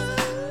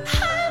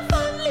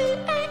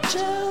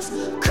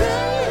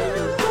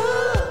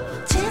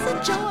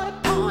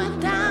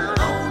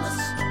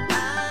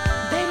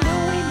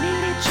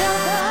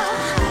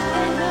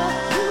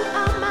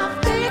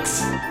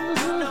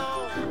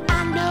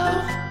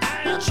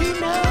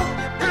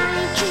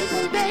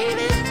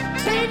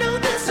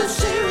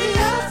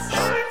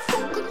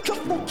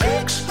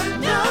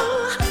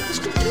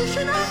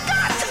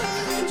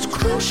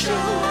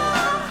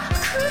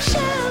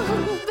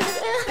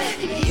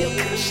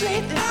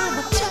baby, I'm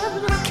a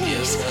terminal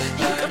case.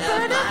 You can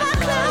burn up my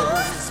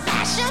clothes,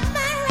 smash up my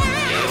ride.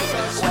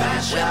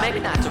 Well, maybe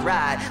not to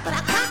ride, but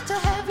I got to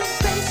have your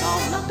face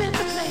all up in the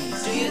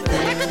place. Do you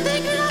think? I can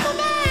think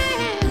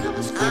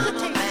I'm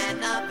a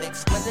man of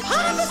exquisite taste.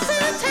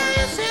 100%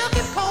 Italian silk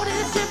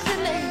imported gypsy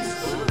lace.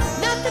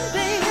 Nothing,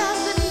 baby, I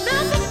said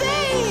nothing,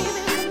 baby,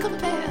 can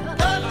compare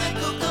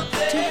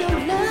to your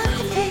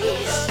lovely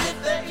face.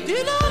 Do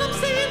you know what I'm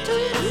saying to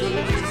you?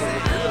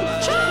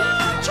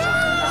 Trying to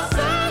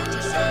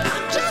say,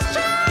 I'm just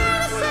trying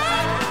to say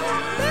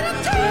that I'm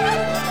too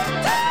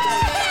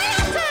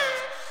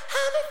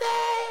I'll be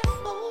there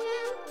for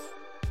you.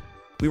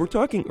 We were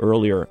talking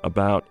earlier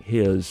about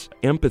his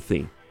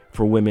empathy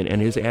for women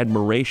and his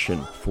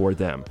admiration for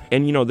them.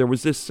 And, you know, there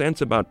was this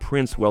sense about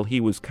Prince, well, he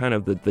was kind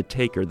of the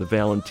taker, the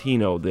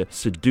Valentino, the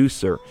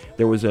seducer.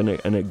 There was an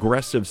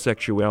aggressive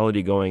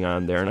sexuality going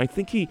on there. And I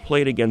think he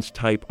played against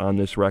type on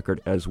this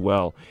record as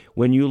well.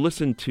 When you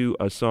listen to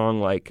a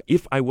song like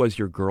If I Was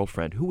Your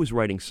Girlfriend, who was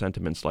writing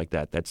sentiments like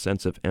that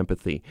sense of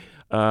empathy?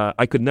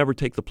 I could never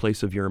take the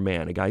place of your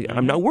man. A guy,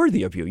 I'm not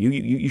worthy of you.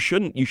 You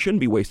shouldn't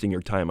be wasting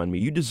your time on me.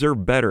 You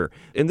deserve better.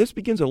 And this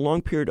begins a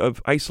long period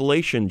of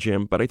isolation,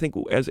 Jim. But I think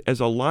as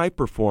a live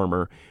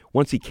performer,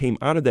 once he came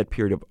out of that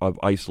period of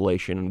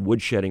isolation and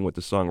woodshedding with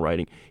the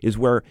songwriting, is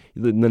where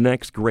the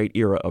next great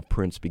era of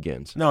Prince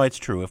begins. No, it's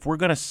true. If we're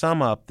going to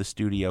sum up the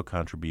studio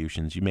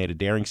contributions, you made a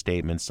daring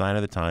statement. Sign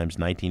of the Times,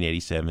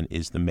 1987,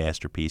 is the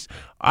masterpiece.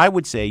 I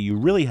would say you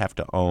really have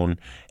to own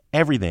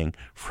everything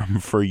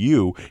from For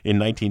You in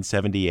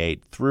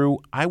 1978 through,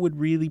 I would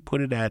really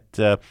put it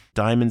at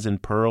Diamonds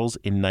and Pearls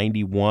in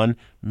 91.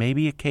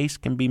 Maybe a case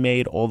can be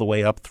made all the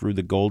way up through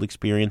The Gold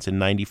Experience in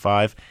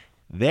 95.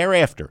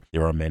 Thereafter,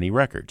 there are many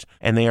records,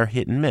 and they are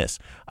hit and miss.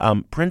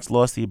 Prince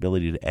lost the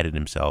ability to edit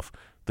himself.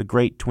 The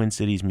great Twin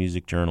Cities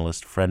music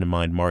journalist, friend of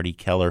mine, Marty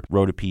Keller,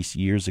 wrote a piece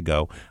years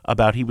ago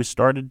about he was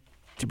started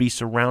to be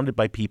surrounded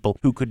by people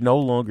who could no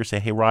longer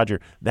say, hey,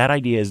 Roger, that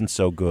idea isn't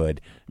so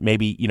good.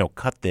 Maybe,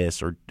 cut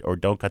this or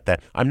don't cut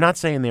that. I'm not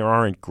saying there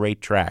aren't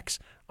great tracks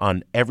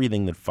on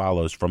everything that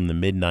follows from the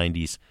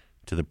mid-90s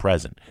to the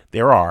present.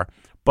 There are,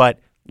 but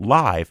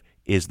live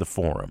is the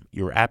forum.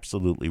 You're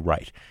absolutely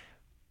right.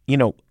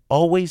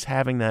 Always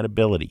having that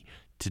ability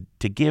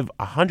to give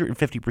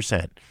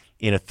 150%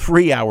 in a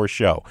 3-hour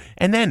show.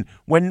 And then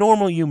when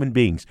normal human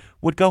beings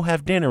would go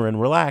have dinner and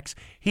relax,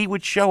 he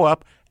would show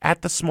up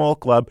at the small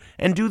club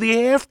and do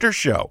the after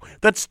show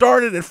that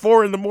started at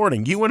 4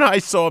 a.m. You and I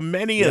saw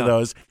many of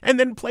those, and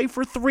then play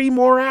for 3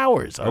 more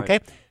hours, okay?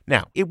 Right.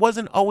 Now, it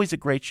wasn't always a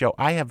great show.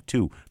 I have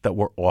 2 that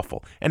were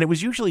awful, and it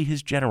was usually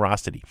his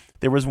generosity.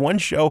 There was one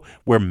show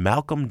where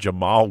Malcolm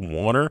Jamal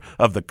Warner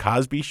of The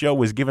Cosby Show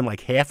was given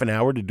like half an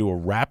hour to do a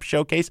rap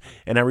showcase,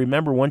 and I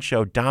remember one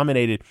show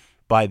dominated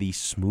by the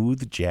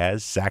smooth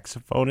jazz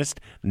saxophonist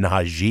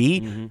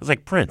Najee. Mm-hmm. It was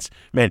like, Prince,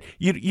 man,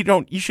 you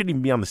shouldn't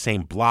even be on the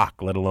same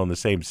block, let alone the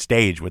same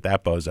stage with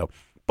that bozo.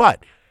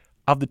 But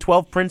of the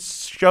 12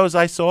 Prince shows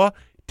I saw,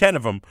 10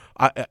 of them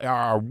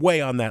are way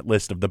on that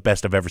list of the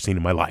best I've ever seen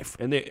in my life.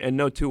 And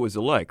no two was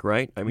alike,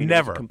 right? I mean,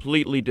 never. It was a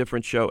completely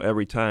different show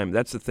every time.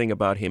 That's the thing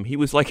about him. He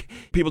was like,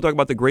 people talk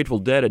about the Grateful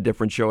Dead, a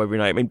different show every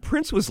night. I mean,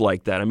 Prince was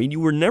like that. I mean,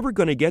 you were never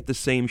going to get the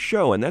same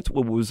show, and that's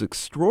what was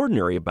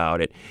extraordinary about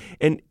it.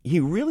 And he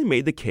really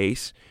made the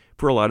case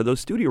for a lot of those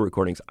studio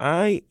recordings.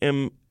 I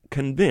am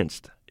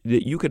convinced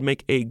that you could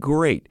make a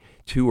great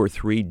 2 or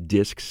 3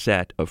 disc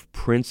set of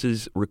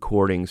Prince's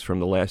recordings from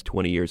the last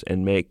 20 years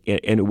and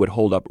it would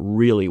hold up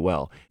really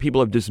well.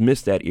 People have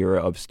dismissed that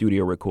era of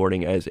studio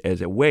recording as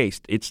a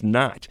waste. It's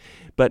not.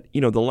 But,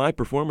 the live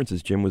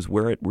performances, Jim, was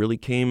where it really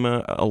came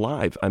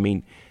alive. I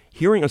mean,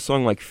 hearing a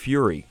song like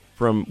Fury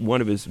from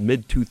one of his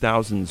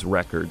mid-2000s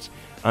records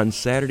on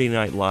Saturday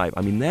Night Live,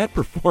 I mean, that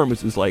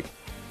performance is like,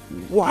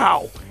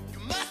 wow. You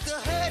must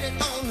have heard it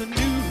on the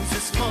news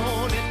this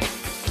morning.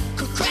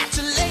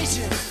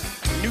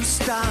 Congratulations, new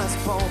stars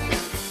born.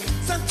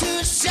 Sun to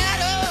a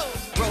shadow,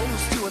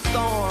 rose to a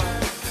thorn.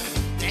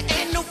 There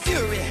ain't no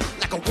fury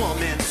like a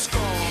woman's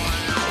scorn.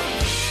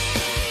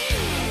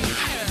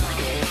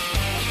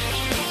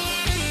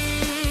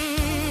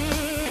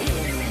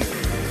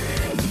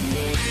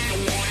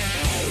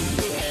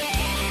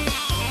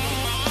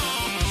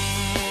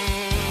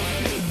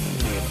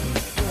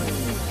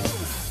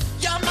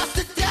 Y'all must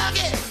have dug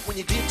it when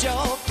you did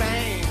your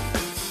thing.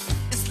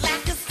 It's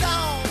like a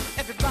song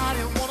everybody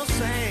wanna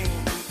sing.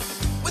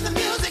 When the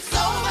music's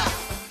over,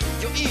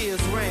 your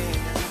ears ring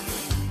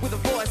with a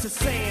voice that's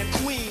saying,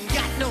 Queen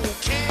got no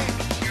king.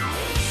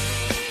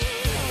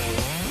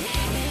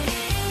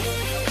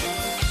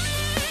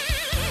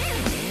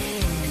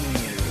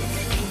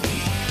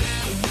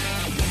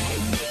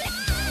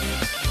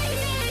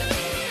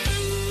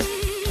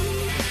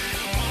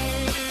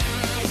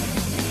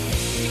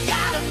 You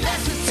got a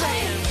message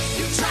saying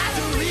you tried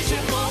to reach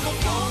him on the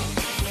phone.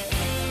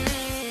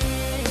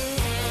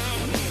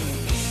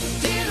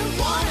 Didn't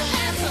want to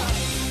answer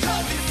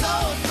 'cause he's so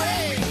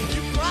afraid.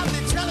 You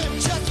probably tell him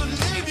just to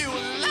leave you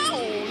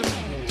alone.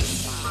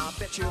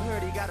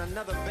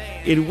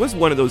 It was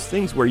one of those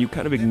things where you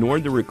kind of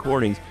ignored the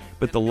recordings,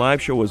 but the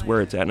live show was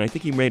where it's at. And I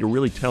think he made a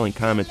really telling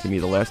comment to me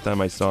the last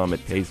time I saw him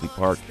at Paisley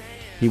Park.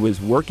 He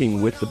was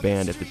working with the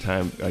band at the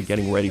time,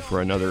 getting ready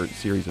for another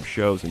series of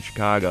shows in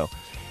Chicago.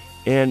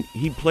 And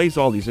he plays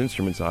all these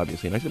instruments,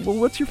 obviously. And I said, well,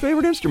 what's your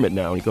favorite instrument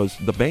now? And he goes,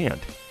 the band.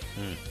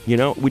 You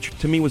know, which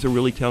to me was a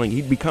really telling.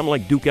 He'd become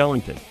like Duke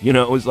Ellington. You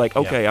know, it was like,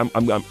 okay, I'm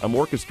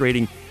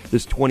orchestrating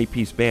this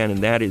 20-piece band,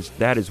 and that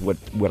is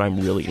what I'm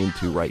really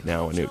into right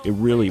now. And it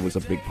really was a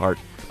big part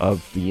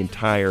of the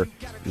entire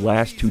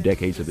last 2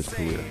 decades of his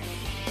career.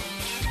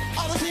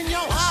 All that's in your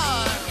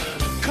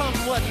heart, come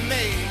what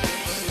may,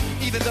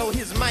 even though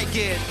his might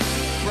get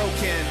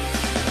broken.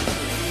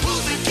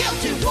 Who's the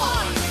guilty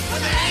one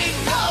when there ain't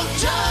no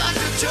judge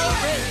or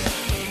jury?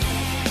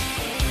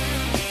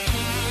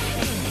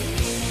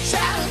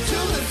 Shadow to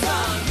the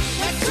sun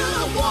and to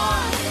the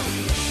one,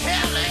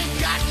 hell ain't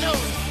got no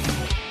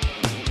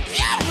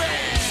fury.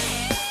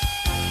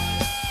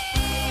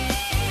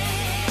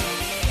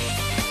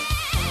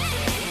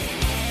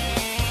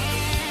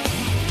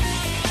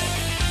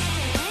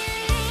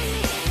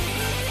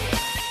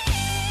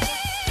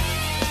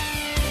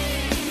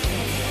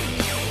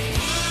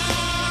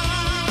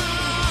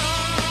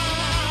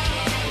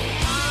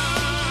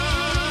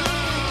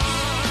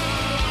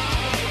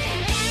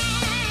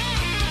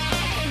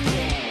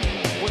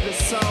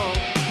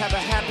 Have a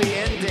happy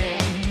ending.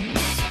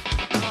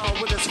 Oh,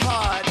 with his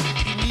heart,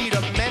 you need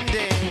a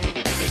mending.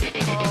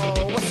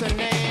 Oh, what's her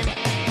name?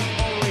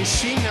 Only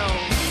she knows.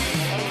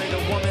 Only the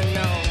woman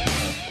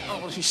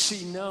knows. Only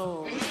she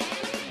knows.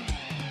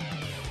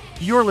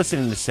 You're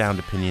listening to Sound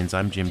Opinions.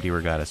 I'm Jim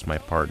DeRogatis. My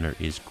partner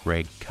is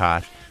Greg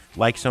Kot.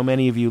 Like so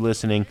many of you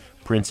listening,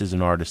 Prince is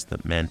an artist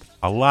that meant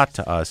a lot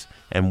to us,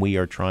 and we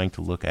are trying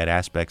to look at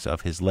aspects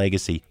of his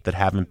legacy that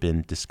haven't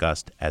been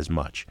discussed as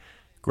much.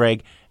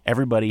 Greg,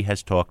 everybody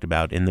has talked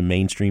about in the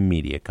mainstream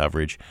media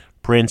coverage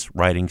Prince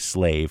writing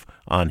Slave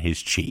on his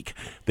cheek.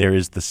 There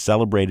is the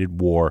celebrated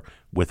war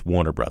with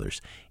Warner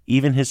Brothers.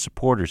 Even his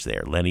supporters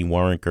there, Lenny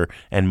Waronker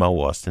and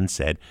Mo Austin,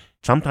 said,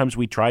 sometimes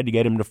we tried to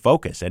get him to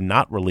focus and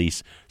not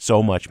release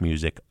so much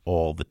music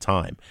all the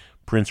time.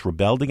 Prince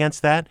rebelled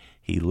against that.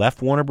 He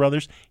left Warner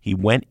Brothers. He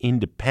went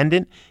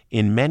independent.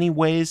 In many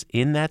ways,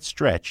 in that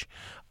stretch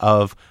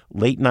of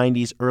late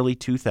 90s, early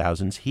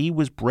 2000s, he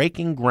was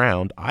breaking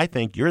ground. I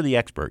think you're the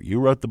expert. You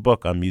wrote the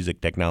book on music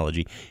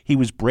technology. He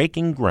was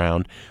breaking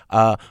ground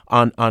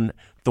on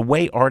the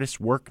way artists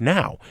work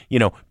now, you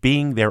know,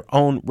 being their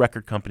own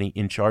record company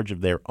in charge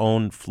of their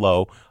own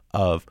flow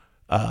of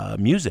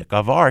music,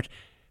 of art.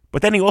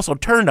 But then he also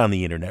turned on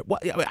the internet.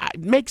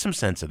 Make some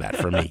sense of that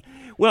for me.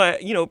 Well,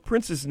 you know,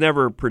 Prince is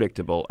never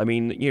predictable. I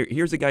mean,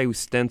 here's a guy who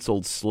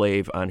stenciled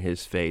Slave on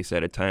his face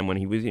at a time when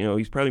he was, you know,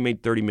 he's probably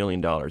made $30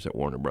 million at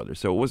Warner Brothers.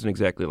 So it wasn't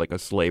exactly like a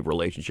slave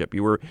relationship.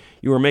 You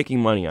were making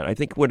money on it. I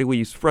think what he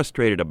was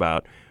frustrated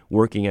about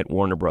working at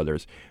Warner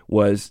Brothers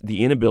was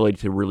the inability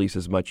to release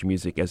as much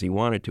music as he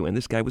wanted to. And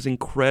this guy was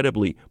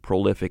incredibly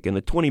prolific. In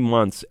the 20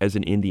 months as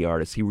an indie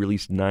artist, he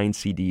released 9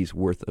 CDs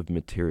worth of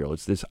material.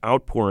 It's this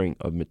outpouring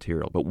of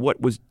material. But what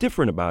was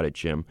different about it,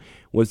 Jim,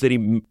 was that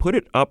he put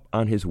it up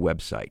on his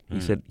website. He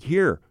said,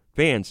 here,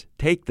 fans,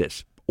 take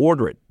this.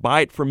 Order it.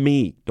 Buy it from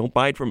me. Don't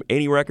buy it from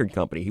any record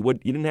company. He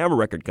didn't have a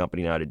record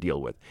company now to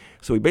deal with.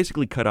 So he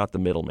basically cut out the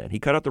middleman. He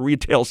cut out the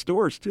retail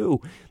stores too.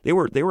 They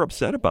were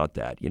upset about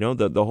that. You know,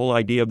 the whole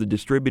idea of the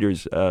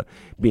distributors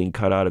being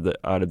cut out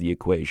of the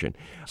equation.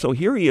 So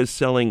here he is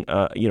selling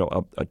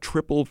a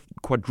triple,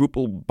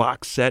 quadruple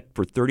box set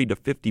for $30 to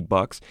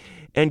 $50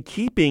 and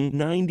keeping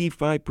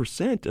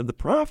 95% of the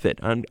profit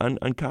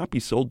on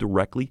copies sold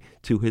directly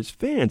to his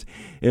fans.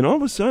 And all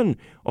of a sudden,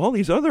 all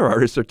these other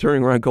artists are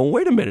turning around going,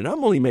 wait a minute,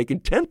 I'm only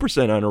making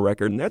 10% on a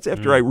record, and that's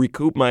after I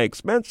recoup my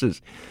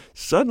expenses.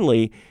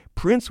 Suddenly,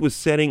 Prince was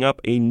setting up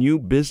a new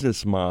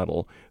business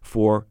model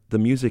for the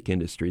music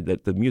industry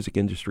that the music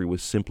industry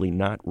was simply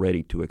not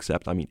ready to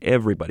accept. I mean,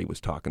 everybody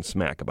was talking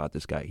smack about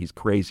this guy. He's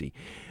crazy.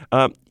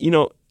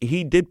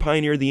 He did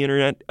pioneer the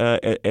internet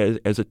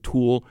as a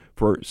tool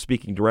for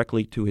speaking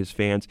directly to his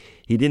fans.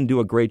 He didn't do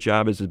a great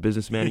job as a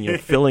businessman.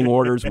 Filling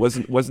orders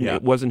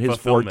wasn't his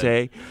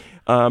forte.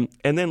 And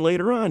then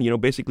later on,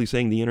 basically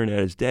saying the internet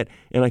is dead.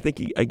 And I think,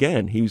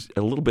 he was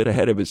a little bit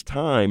ahead of his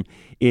time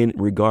in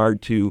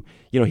regard to,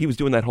 he was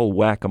doing that whole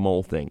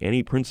whack-a-mole thing.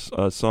 Any Prince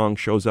song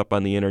shows up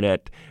on the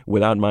internet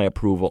without my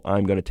approval,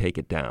 I'm going to take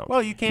it down.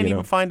 Well, you can't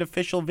even find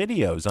official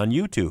videos on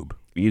YouTube.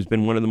 He's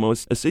been one of the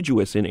most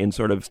assiduous in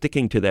sort of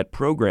sticking to that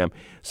program.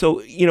 So,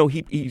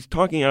 he's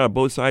talking out of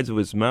both sides of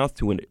his mouth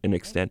to an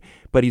extent,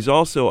 but he's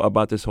also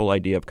about this whole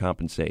idea of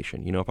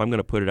compensation. If I'm going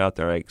to put it out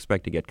there, I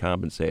expect to get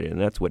compensated,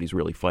 and that's what he's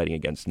really fighting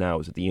against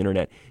now, is that the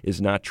internet is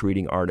not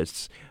treating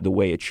artists the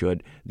way it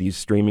should. These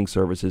streaming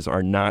services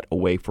are not a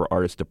way for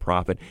artists to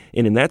profit.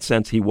 And in that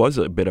sense, he was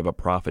a bit of a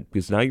prophet,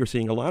 because now you're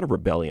seeing a lot of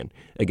rebellion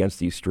against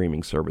these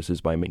streaming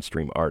services by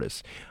mainstream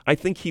artists. I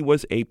think he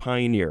was a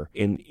pioneer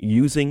in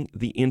using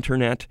the internet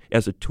internet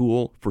as a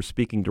tool for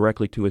speaking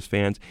directly to his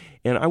fans.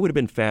 And I would have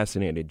been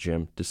fascinated,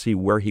 Jim, to see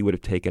where he would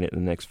have taken it in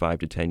the next 5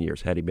 to 10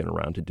 years had he been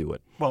around to do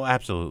it. Well,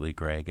 absolutely,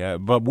 Greg.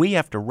 But we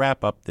have to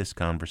wrap up this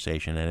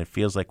conversation, and it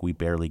feels like we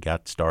barely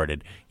got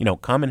started.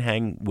 Come and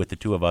hang with the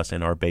two of us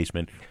in our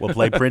basement. We'll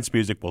play Prince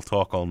music. We'll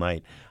talk all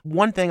night.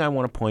 One thing I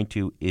want to point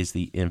to is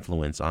the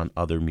influence on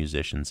other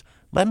musicians.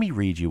 Let me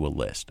read you a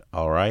list,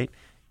 all right?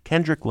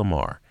 Kendrick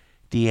Lamar,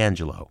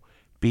 D'Angelo,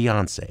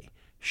 Beyoncé,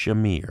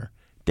 Shamir,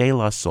 De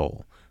La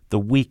Soul, The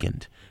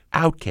Weeknd,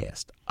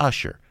 Outkast,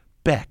 Usher,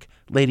 Beck,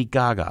 Lady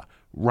Gaga,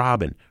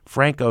 Robin,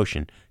 Frank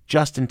Ocean,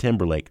 Justin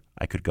Timberlake.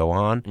 I could go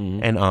on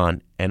and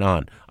on and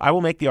on. I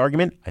will make the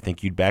argument, I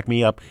think you'd back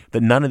me up,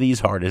 that none of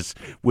these artists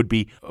would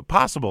be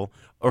possible,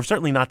 or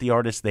certainly not the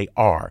artists they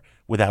are,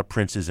 without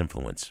Prince's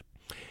influence.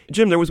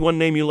 Jim, there was one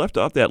name you left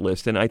off that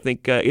list, and I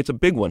think it's a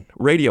big one,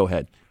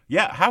 Radiohead.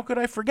 Yeah, how could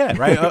I forget,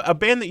 right? a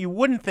band that you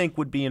wouldn't think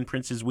would be in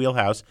Prince's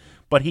wheelhouse,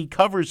 but he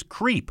covers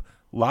Creep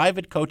live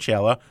at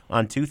Coachella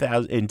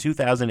in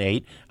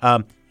 2008.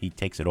 He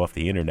takes it off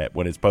the internet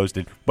when it's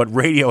posted, but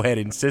Radiohead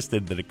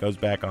insisted that it goes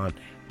back on.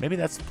 Maybe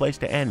that's the place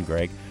to end,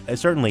 Greg.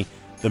 Certainly,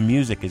 the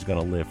music is going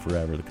to live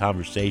forever. The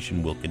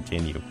conversation will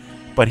continue.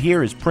 But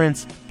here is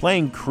Prince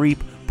playing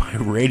Creep by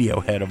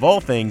Radiohead, of all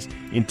things,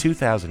 in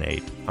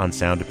 2008 on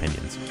Sound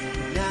Opinions.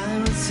 I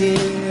was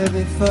here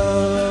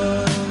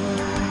before.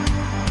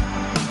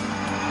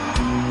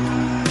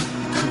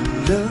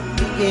 Look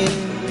me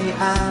in the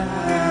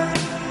eye.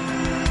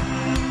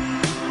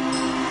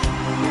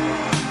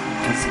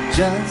 It's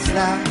just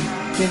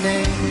like an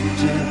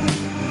angel.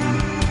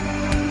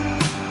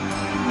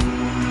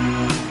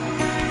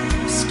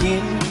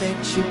 Skin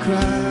makes you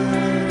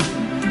cry.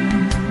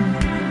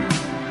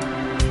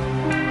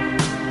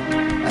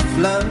 I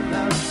float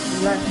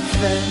like a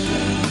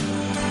feather.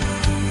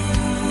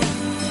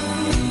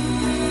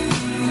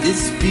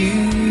 This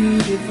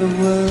beautiful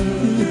world.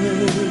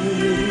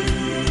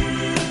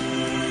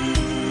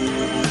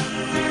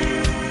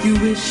 You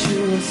wish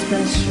you were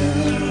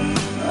special.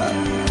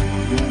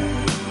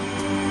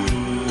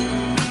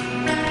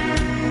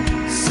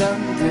 So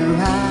do I.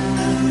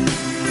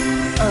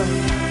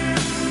 Oh.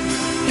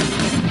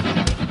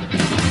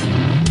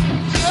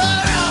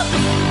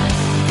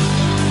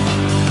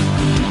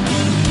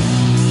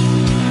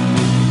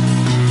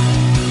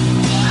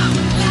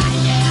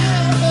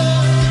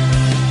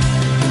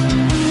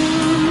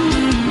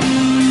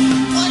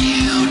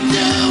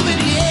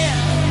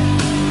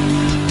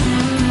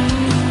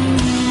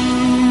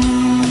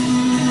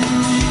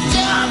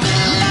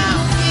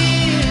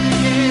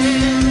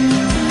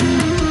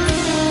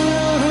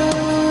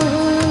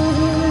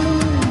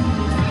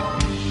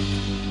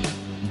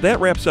 That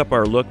wraps up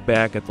our look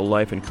back at the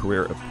life and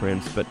career of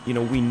Prince, but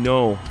we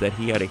know that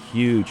he had a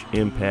huge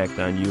impact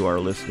on you, our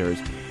listeners.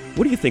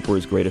 What do you think were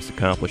his greatest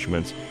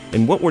accomplishments,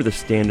 and what were the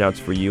standouts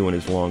for you in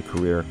his long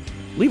career?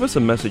 Leave us a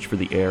message for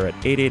the air at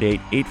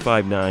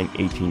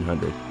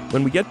 888-859-1800.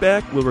 When we get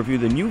back, we'll review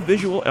the new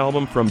visual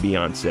album from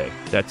Beyoncé.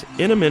 That's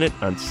in a minute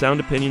on Sound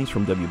Opinions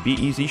from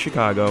WBEZ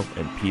Chicago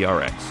and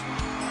PRX.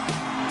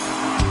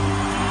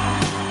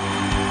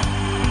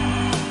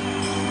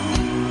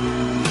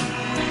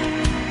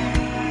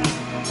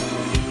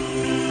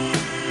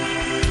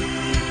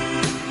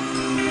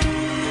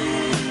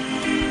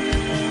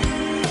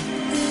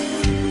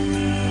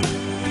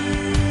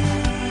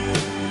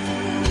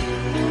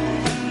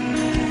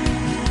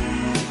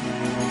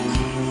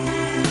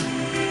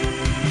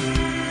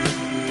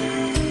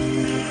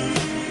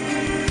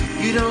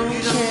 You don't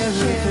care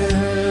if it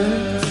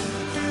hurts.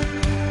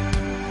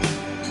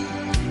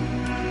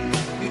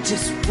 You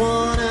just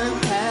wanna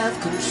have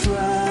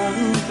control.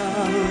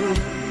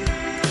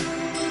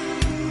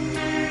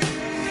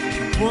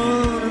 You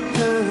want a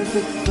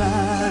perfect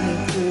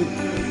body.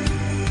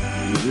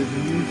 You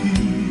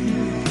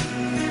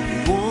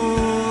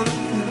want a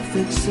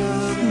perfect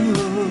soul.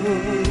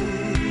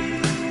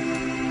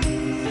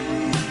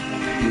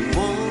 You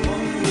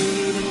want me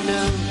to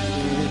know.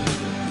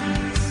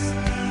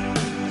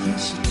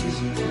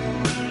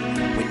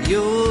 When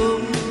you're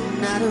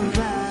not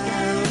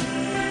around,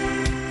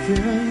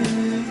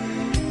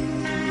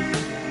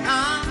 I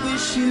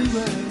wish you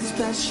were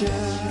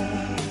special.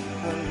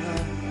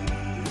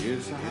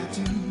 Yes, I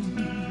do.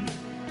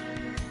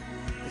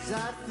 'Cause I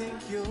think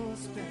you're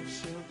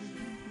special.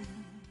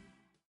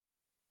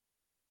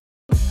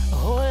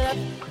 Hold up,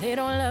 they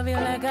don't love you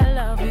like I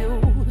love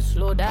you.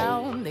 Slow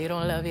down, they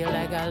don't love you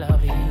like I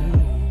love you.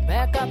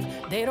 Back up,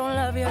 they don't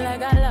love you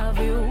like I love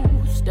you.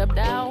 Step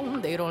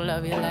down, they don't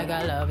love you like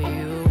I love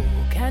you.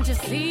 Can't you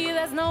see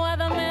there's no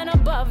other man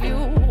above you?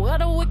 What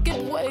a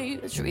wicked way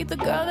to treat the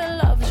girl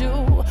that loves you.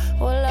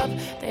 Hold up,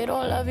 they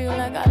don't love you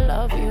like I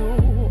love you.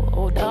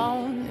 Hold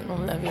down, they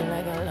don't love you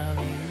like I love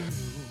you.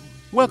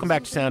 Welcome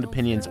back to Sound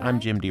Opinions.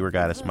 I'm Jim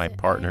DeRogatis. My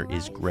partner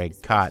is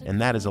Greg Kot,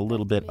 and that is a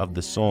little bit of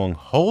the song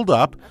Hold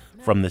Up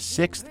from the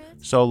 6th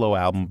solo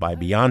album by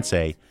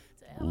Beyoncé,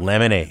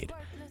 Lemonade.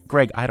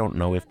 Greg, I don't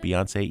know if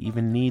Beyoncé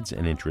even needs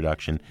an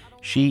introduction.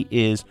 She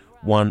is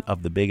one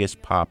of the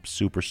biggest pop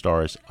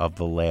superstars of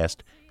the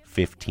last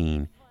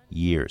 15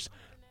 years.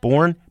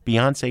 Born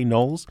Beyoncé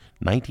Knowles,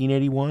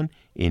 1981,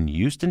 in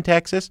Houston,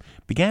 Texas,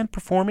 began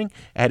performing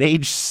at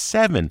age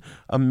 7,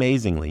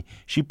 amazingly.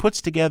 She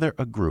puts together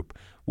a group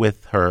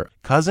with her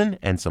cousin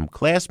and some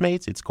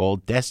classmates. It's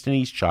called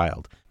Destiny's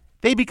Child.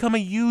 They become a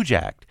huge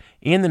act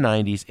in the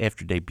 90s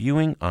after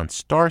debuting on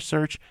Star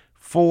Search,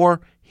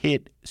 4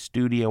 hit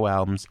studio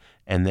albums,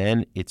 and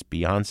then it's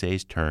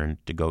Beyoncé's turn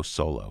to go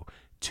solo.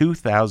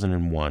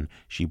 2001,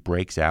 she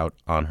breaks out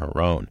on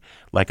her own.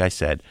 Like I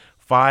said,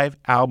 5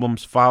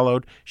 albums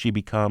followed. She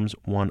becomes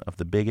one of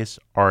the biggest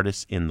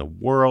artists in the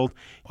world,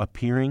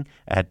 appearing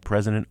at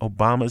President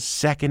Obama's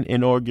 2nd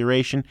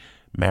inauguration,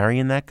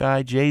 marrying that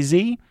guy,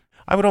 Jay-Z.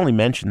 I would only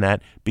mention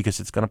that because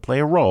it's going to play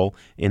a role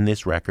in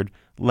this record,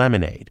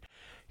 Lemonade.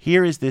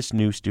 Here is this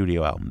new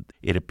studio album.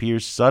 It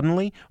appears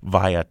suddenly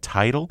via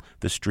Tidal,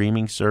 the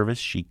streaming service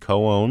she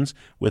co-owns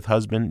with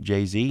husband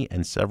Jay-Z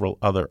and several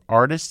other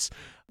artists.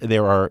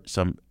 There are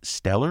some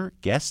stellar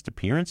guest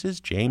appearances: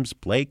 James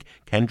Blake,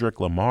 Kendrick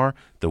Lamar,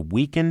 The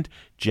Weeknd,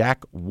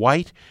 Jack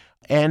White,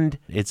 and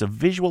it's a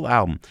visual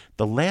album.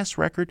 The last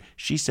record,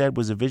 she said,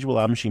 was a visual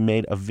album. She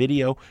made a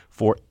video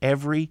for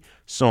every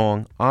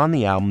song on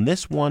the album.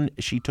 This one,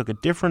 she took a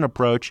different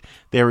approach.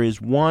 There is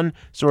one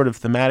sort of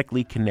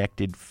thematically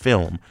connected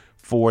film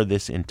for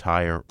this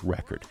entire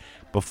record.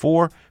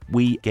 Before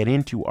we get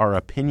into our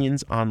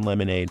opinions on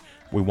Lemonade,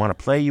 we want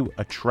to play you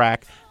a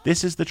track.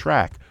 This is the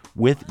track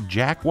with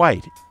Jack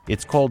White.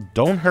 It's called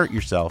Don't Hurt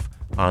Yourself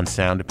on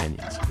Sound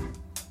Opinions.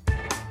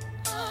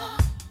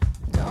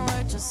 Don't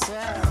hurt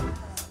yourself.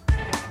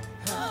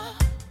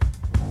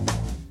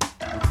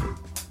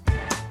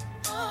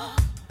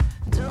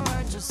 Don't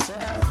hurt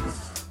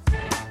yourself.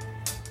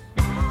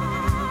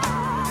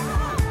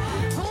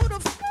 Who the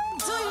f***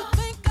 do you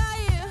think I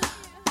am?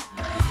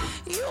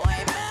 You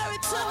ain't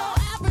married to no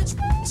average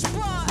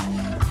boy.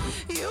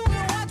 You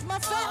can watch my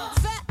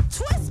fat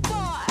twist,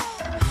 boy.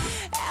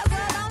 As I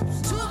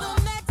bounce to the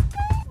next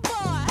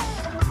boy.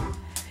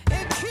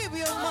 And keep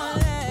your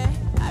money.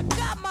 I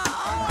got my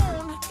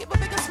own. Keep a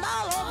bigger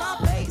smile on my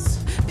face.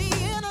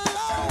 Being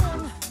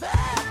alone.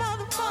 Bad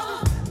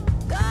motherfucker.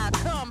 God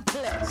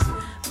complex.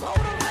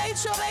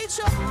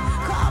 Motivation.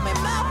 Call me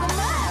Malcolm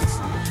X.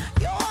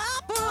 You're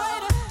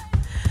operator.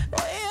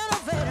 Or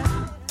innovator.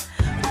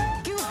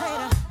 You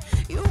hater.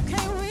 You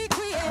can't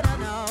recreate a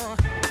no.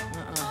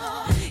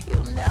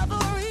 You'll never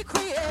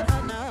recreate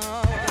a no.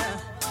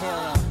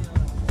 Hell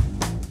no.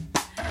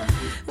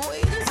 We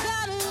just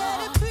gotta let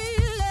it be,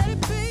 let it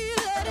be,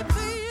 let it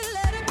be,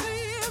 let it be,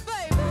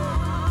 baby.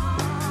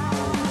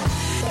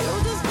 You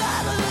just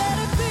gotta let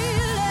it be,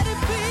 let it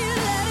be,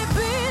 let it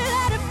be,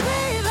 let it be,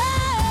 baby.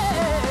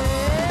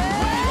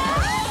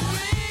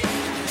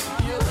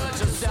 You hurt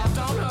yourself,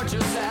 don't hurt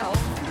yourself.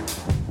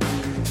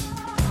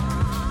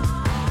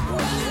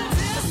 When you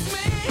diss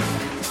me,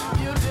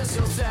 you diss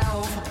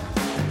yourself.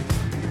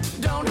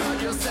 Don't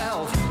hurt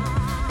yourself.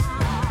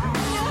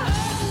 You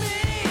hurt me,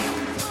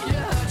 you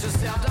hurt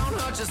yourself. Don't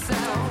hurt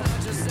yourself.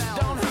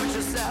 Don't hurt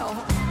yourself.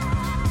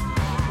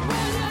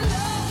 When you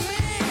love me,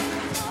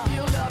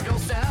 you love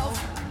yourself.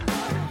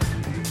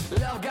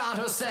 Love God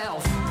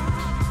herself.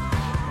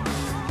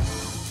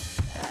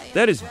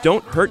 That is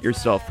Don't Hurt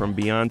Yourself from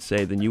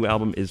Beyoncé. The new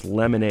album is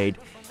Lemonade.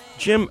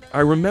 Jim,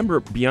 I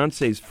remember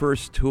Beyoncé's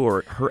first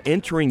tour, her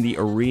entering the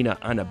arena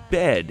on a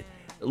bed,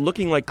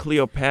 looking like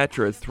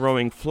Cleopatra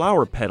throwing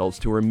flower petals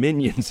to her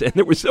minions. And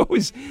there was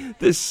always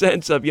this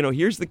sense of,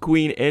 here's the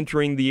queen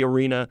entering the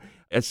arena,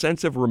 a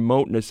sense of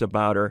remoteness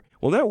about her.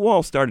 Well, that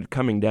wall started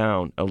coming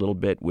down a little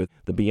bit with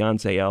the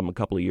Beyoncé album a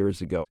couple of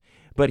years ago.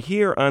 But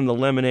here on the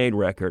Lemonade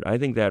record, I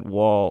think that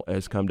wall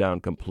has come down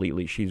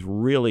completely. She's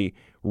really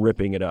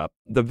ripping it up.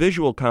 The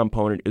visual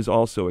component is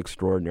also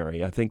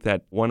extraordinary. I think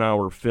that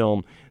 1-hour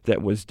film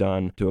that was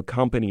done to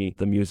accompany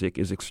the music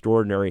is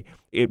extraordinary.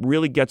 It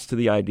really gets to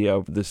the idea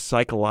of the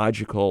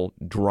psychological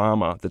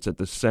drama that's at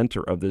the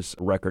center of this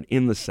record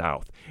in the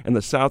South. And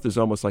the South is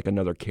almost like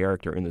another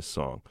character in this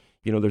song.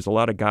 There's a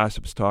lot of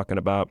gossips talking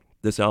about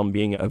this album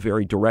being a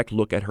very direct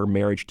look at her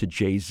marriage to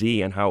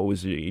Jay-Z and how it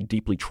was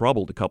deeply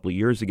troubled a couple of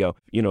years ago.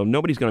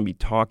 Nobody's going to be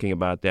talking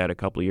about that a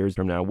couple of years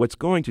from now. What's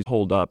going to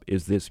hold up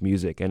is this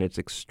music, and it's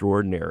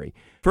extraordinary.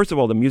 First of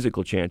all, the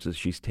musical chances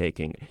she's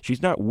taking.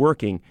 She's not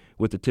working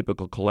with the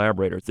typical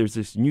collaborators. There's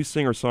this new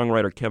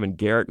singer-songwriter, Kevin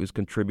Garrett, who's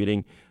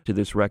contributing to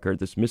this record,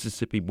 this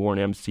Mississippi-born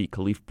MC,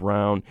 Khalif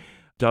Brown,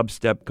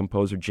 dubstep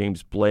composer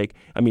James Blake.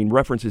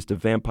 References to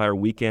Vampire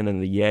Weekend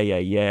and the Yeah Yeah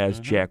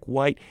Yeahs, Jack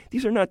White.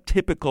 These are not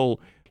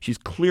typical. She's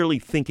clearly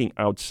thinking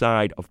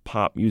outside of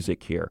pop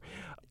music here.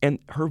 And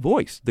her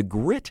voice, the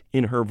grit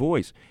in her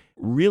voice,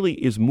 really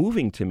is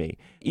moving to me.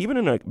 Even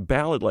in a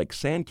ballad like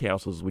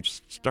Sandcastles,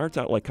 which starts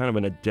out like kind of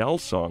an Adele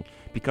song,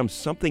 becomes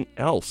something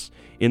else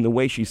in the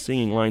way she's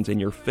singing lines in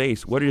your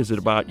face. What is it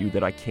about you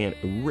that I can't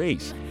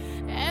erase?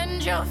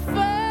 And your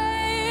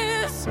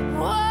face,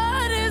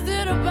 what is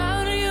it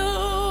about you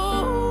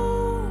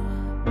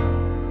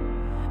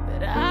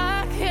that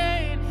I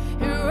can't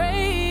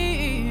erase,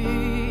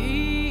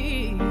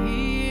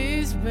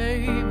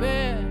 baby?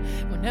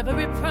 When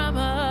every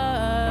promise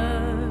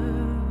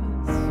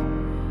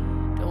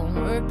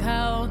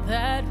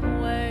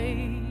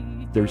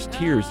There's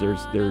tears,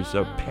 there's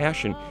a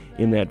passion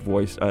in that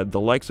voice, the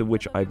likes of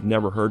which I've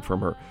never heard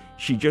from her.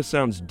 She just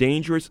sounds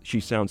dangerous, she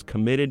sounds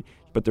committed,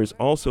 but there's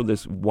also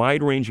this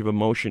wide range of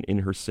emotion in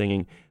her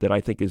singing that I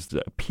think is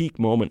the peak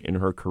moment in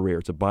her career.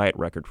 It's a buy-it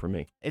record for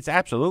me. It's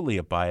absolutely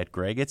a buy-it,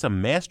 Greg. It's a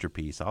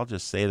masterpiece. I'll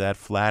just say that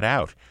flat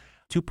out.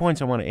 2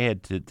 points I want to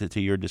add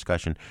to your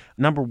discussion.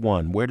 Number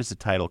one, where does the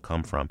title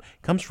come from?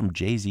 It comes from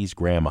Jay-Z's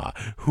grandma,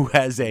 who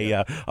has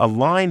a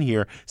line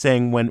here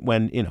saying,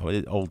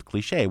 when old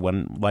cliche,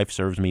 when life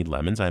serves me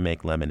lemons, I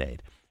make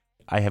lemonade.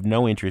 I have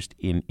no interest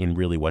in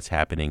really what's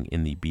happening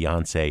in the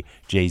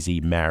Beyoncé-Jay-Z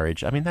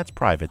marriage. I mean, that's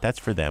private. That's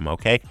for them,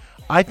 okay?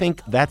 I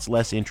think that's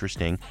less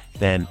interesting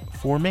than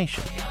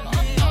Formation.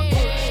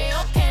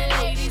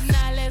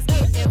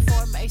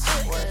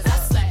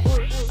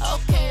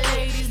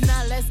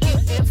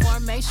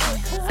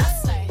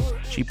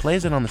 She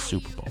plays it on the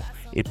Super Bowl.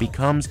 It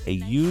becomes a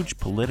huge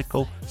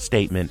political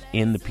statement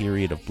in the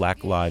period of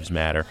Black Lives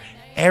Matter.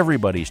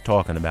 Everybody's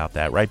talking about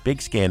that, right?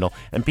 Big scandal.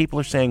 And people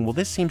are saying, well,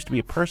 this seems to be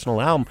a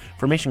personal album.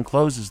 Formation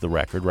closes the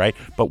record, right?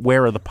 But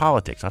where are the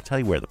politics? I'll tell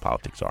you where the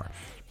politics are.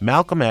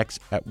 Malcolm X,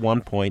 at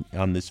one point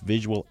on this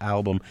visual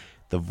album,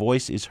 the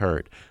voice is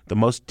heard. The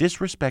most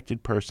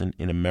disrespected person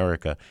in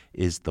America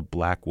is the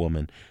black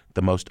woman.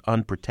 The most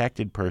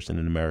unprotected person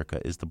in America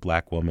is the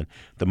black woman.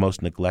 The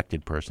most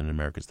neglected person in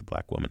America is the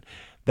black woman.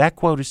 That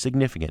quote is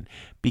significant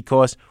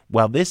because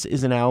while this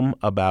is an album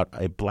about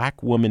a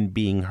black woman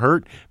being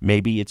hurt,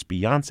 maybe it's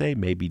Beyoncé,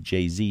 maybe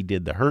Jay-Z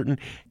did the hurting,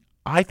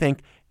 I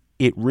think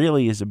it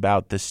really is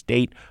about the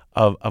state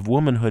of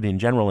womanhood in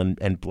general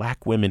and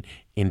black women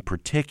in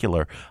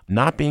particular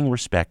not being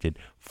respected,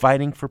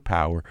 fighting for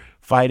power,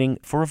 fighting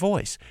for a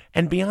voice.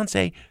 And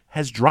Beyoncé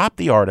has dropped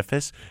the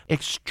artifice,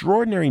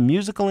 extraordinary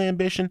musical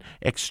ambition,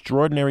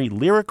 extraordinary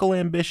lyrical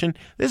ambition.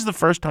 This is the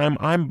first time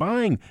I'm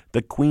buying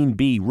the Queen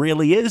Bee,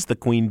 really is the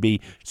Queen Bee.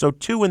 So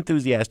 2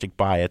 enthusiastic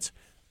buy-its.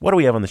 What do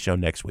we have on the show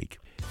next week?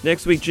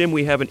 Next week, Jim,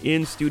 we have an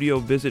in-studio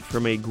visit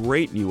from a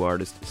great new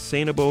artist,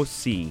 Sainabo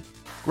C.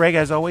 Greg,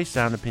 as always,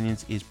 Sound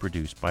Opinions is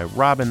produced by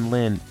Robin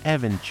Lynn,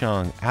 Evan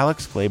Chung,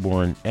 Alex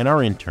Claiborne, and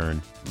our intern,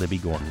 Libby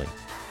Gormley.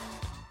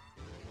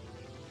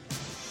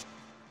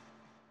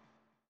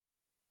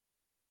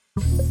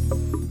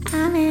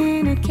 I'm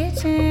in the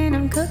kitchen,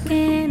 I'm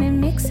cooking and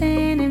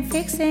mixing and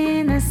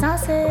fixing the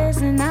sauces,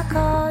 and I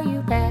call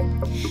you back.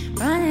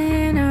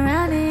 Running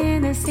around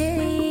in the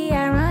city,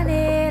 I run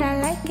it,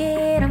 I like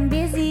it, I'm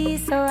busy,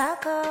 so I'll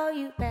call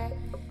you back.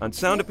 On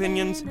Sound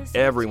Opinions,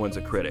 everyone's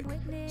a critic.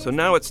 So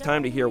now it's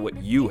time to hear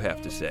what you have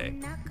to say.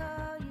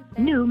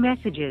 New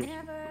messages.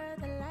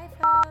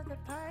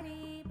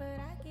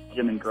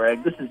 Jim and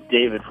Greg, this is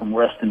David from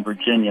Reston,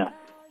 Virginia.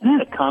 And I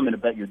had a comment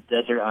about your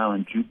Desert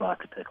Island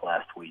Jukebox pick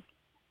last week.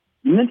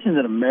 You mentioned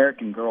that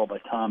American Girl by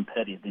Tom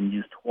Petty had been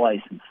used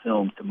twice in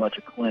films to much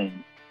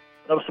acclaim.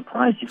 But I was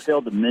surprised you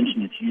failed to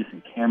mention its use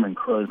in Cameron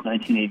Crowe's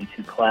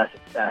 1982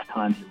 classic Fast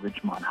Times at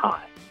Ridgemont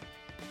High.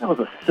 That was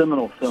a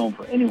seminal film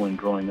for anyone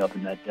growing up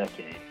in that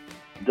decade.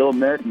 And though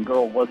American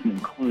Girl wasn't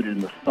included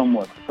in the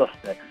somewhat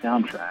suspect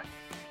soundtrack,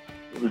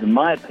 it was, in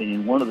my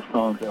opinion, one of the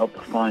songs that helped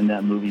define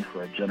that movie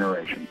for a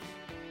generation.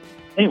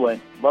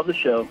 Anyway, love the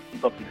show.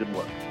 Keep up the good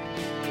work.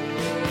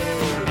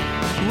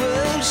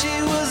 Well,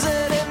 she was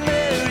an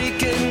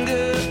American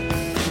girl,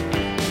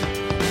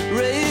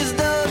 raised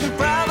on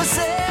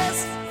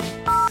promises.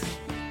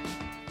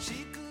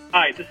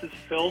 Hi, this is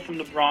Phil from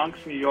the Bronx,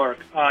 New York.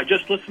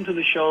 Just listened to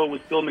the show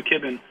with Bill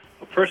McKibben,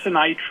 a person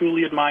I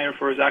truly admire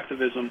for his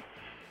activism.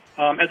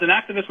 As an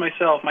activist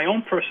myself, my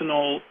own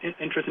personal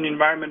interest in the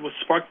environment was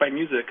sparked by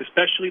music,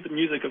 especially the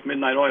music of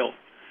Midnight Oil.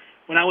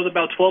 When I was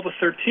about 12 or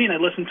 13, I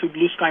listened to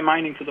Blue Sky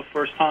Mining for the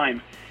first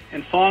time,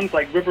 and songs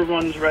like River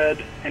Runs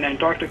Red and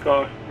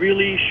Antarctica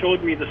really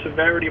showed me the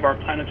severity of our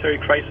planetary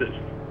crisis.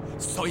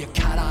 So you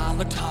cut all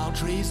the tall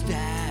trees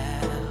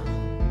down,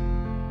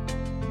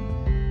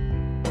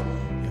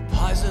 you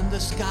poison the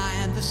sky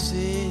and the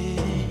sea,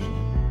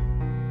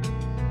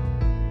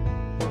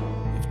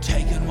 you've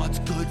taken what's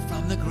good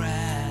from the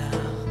ground,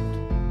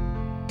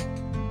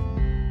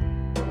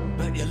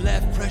 but you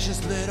left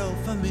precious little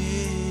for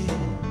me.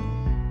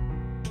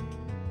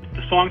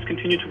 The songs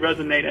continue to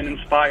resonate and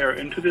inspire,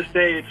 and to this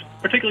day, it's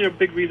particularly a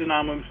big reason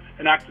I'm an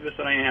activist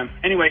that I am.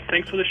 Anyway,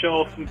 thanks for the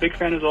show. I'm a big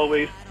fan as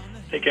always.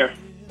 Take care.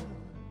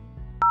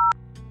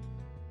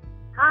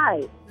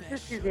 Hi, this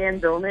is Suzanne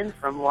Billman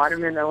from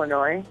Waterman,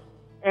 Illinois,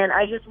 and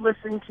I just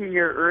listened to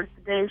your Earth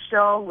Day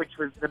show, which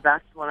was the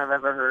best one I've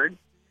ever heard.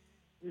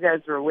 You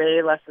guys were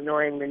way less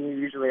annoying than you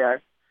usually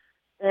are.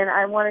 And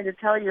I wanted to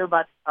tell you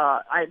about,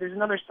 there's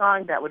another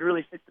song that would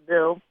really fit the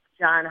bill,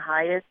 John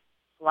Hyatt,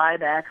 Fly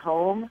Back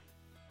Home.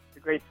 It's a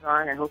great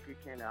song. I hope you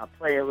can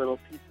play a little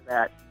piece of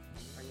that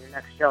on your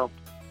next show.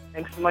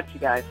 Thanks so much,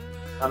 you guys.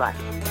 Bye-bye.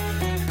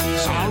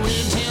 Sorry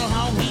to tell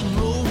how we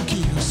broke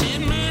you.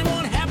 Said, man,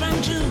 what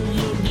happened to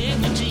your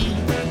dignity?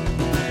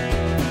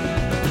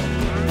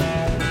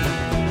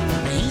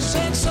 He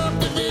said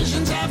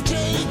subdivisions have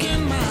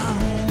taken my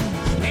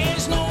home.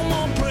 There's no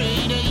more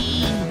prey to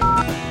eat.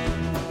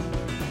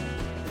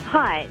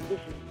 Hi, this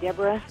is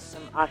Deborah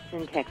from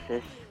Austin,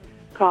 Texas,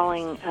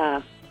 calling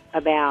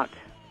about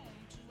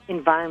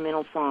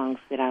environmental songs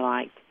that I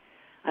liked.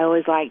 I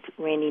always liked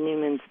Randy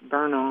Newman's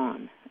Burn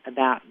On,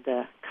 about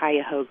the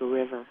Cuyahoga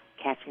River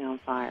catching on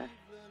fire.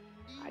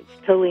 I was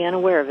totally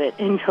unaware of it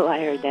until I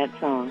heard that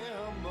song.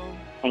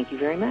 Thank you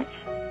very much.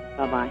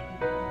 Bye-bye.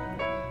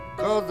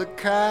 'Cause the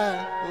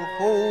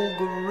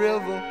Cuyahoga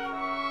River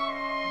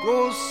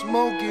goes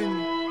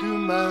smoking through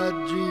my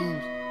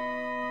dreams.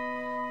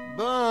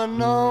 Burn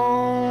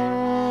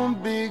on,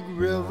 big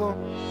river,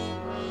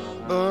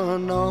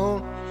 burn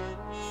on.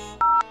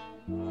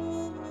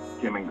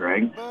 Jim and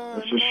Greg,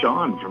 this is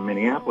Sean from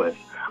Minneapolis.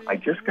 I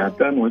just got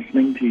done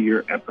listening to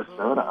your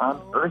episode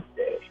on Earth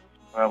Day,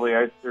 probably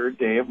our third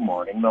day of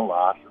mourning the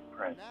loss of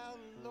Prince,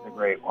 the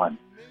great one.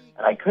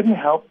 And I couldn't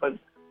help but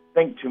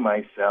think to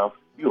myself,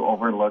 you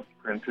overlooked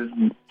Prince's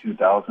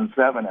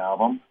 2007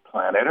 album,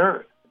 Planet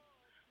Earth.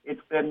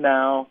 It's been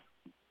now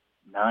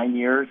 9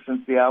 years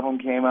since the album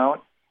came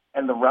out,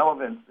 and the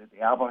relevance that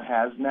the album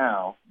has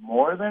now,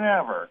 more than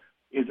ever,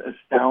 is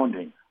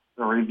astounding.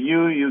 The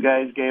review you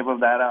guys gave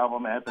of that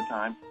album at the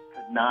time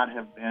could not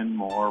have been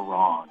more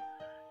wrong.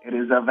 It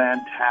is a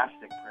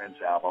fantastic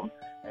Prince album,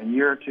 and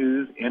year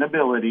two's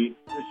inability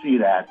to see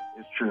that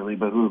is truly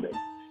behooving.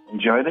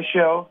 Enjoy the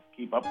show.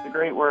 Keep up the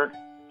great work.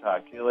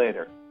 Talk to you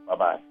later.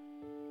 Bye-bye.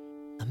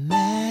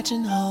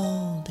 Imagine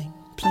holding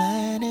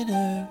planet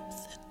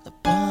Earth in the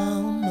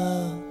palm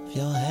of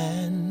your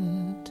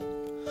hand,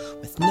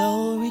 with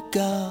no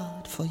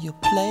regard for your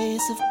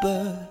place of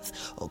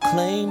birth or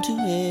claim to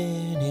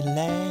any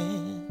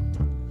land.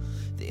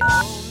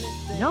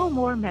 No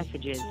more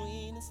messages.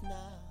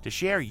 To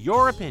share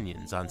your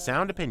opinions on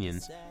Sound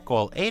Opinions,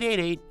 call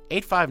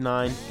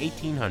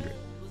 888-859-1800.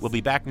 We'll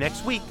be back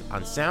next week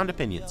on Sound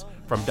Opinions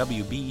from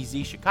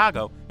WBEZ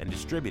Chicago and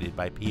distributed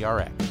by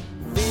PRX.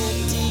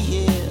 50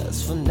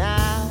 years from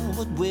now,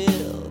 what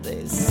will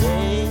they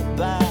say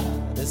about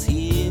us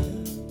here?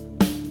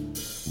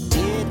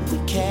 Did we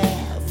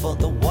care for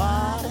the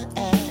water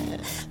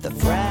and the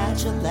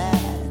fragile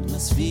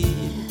atmosphere?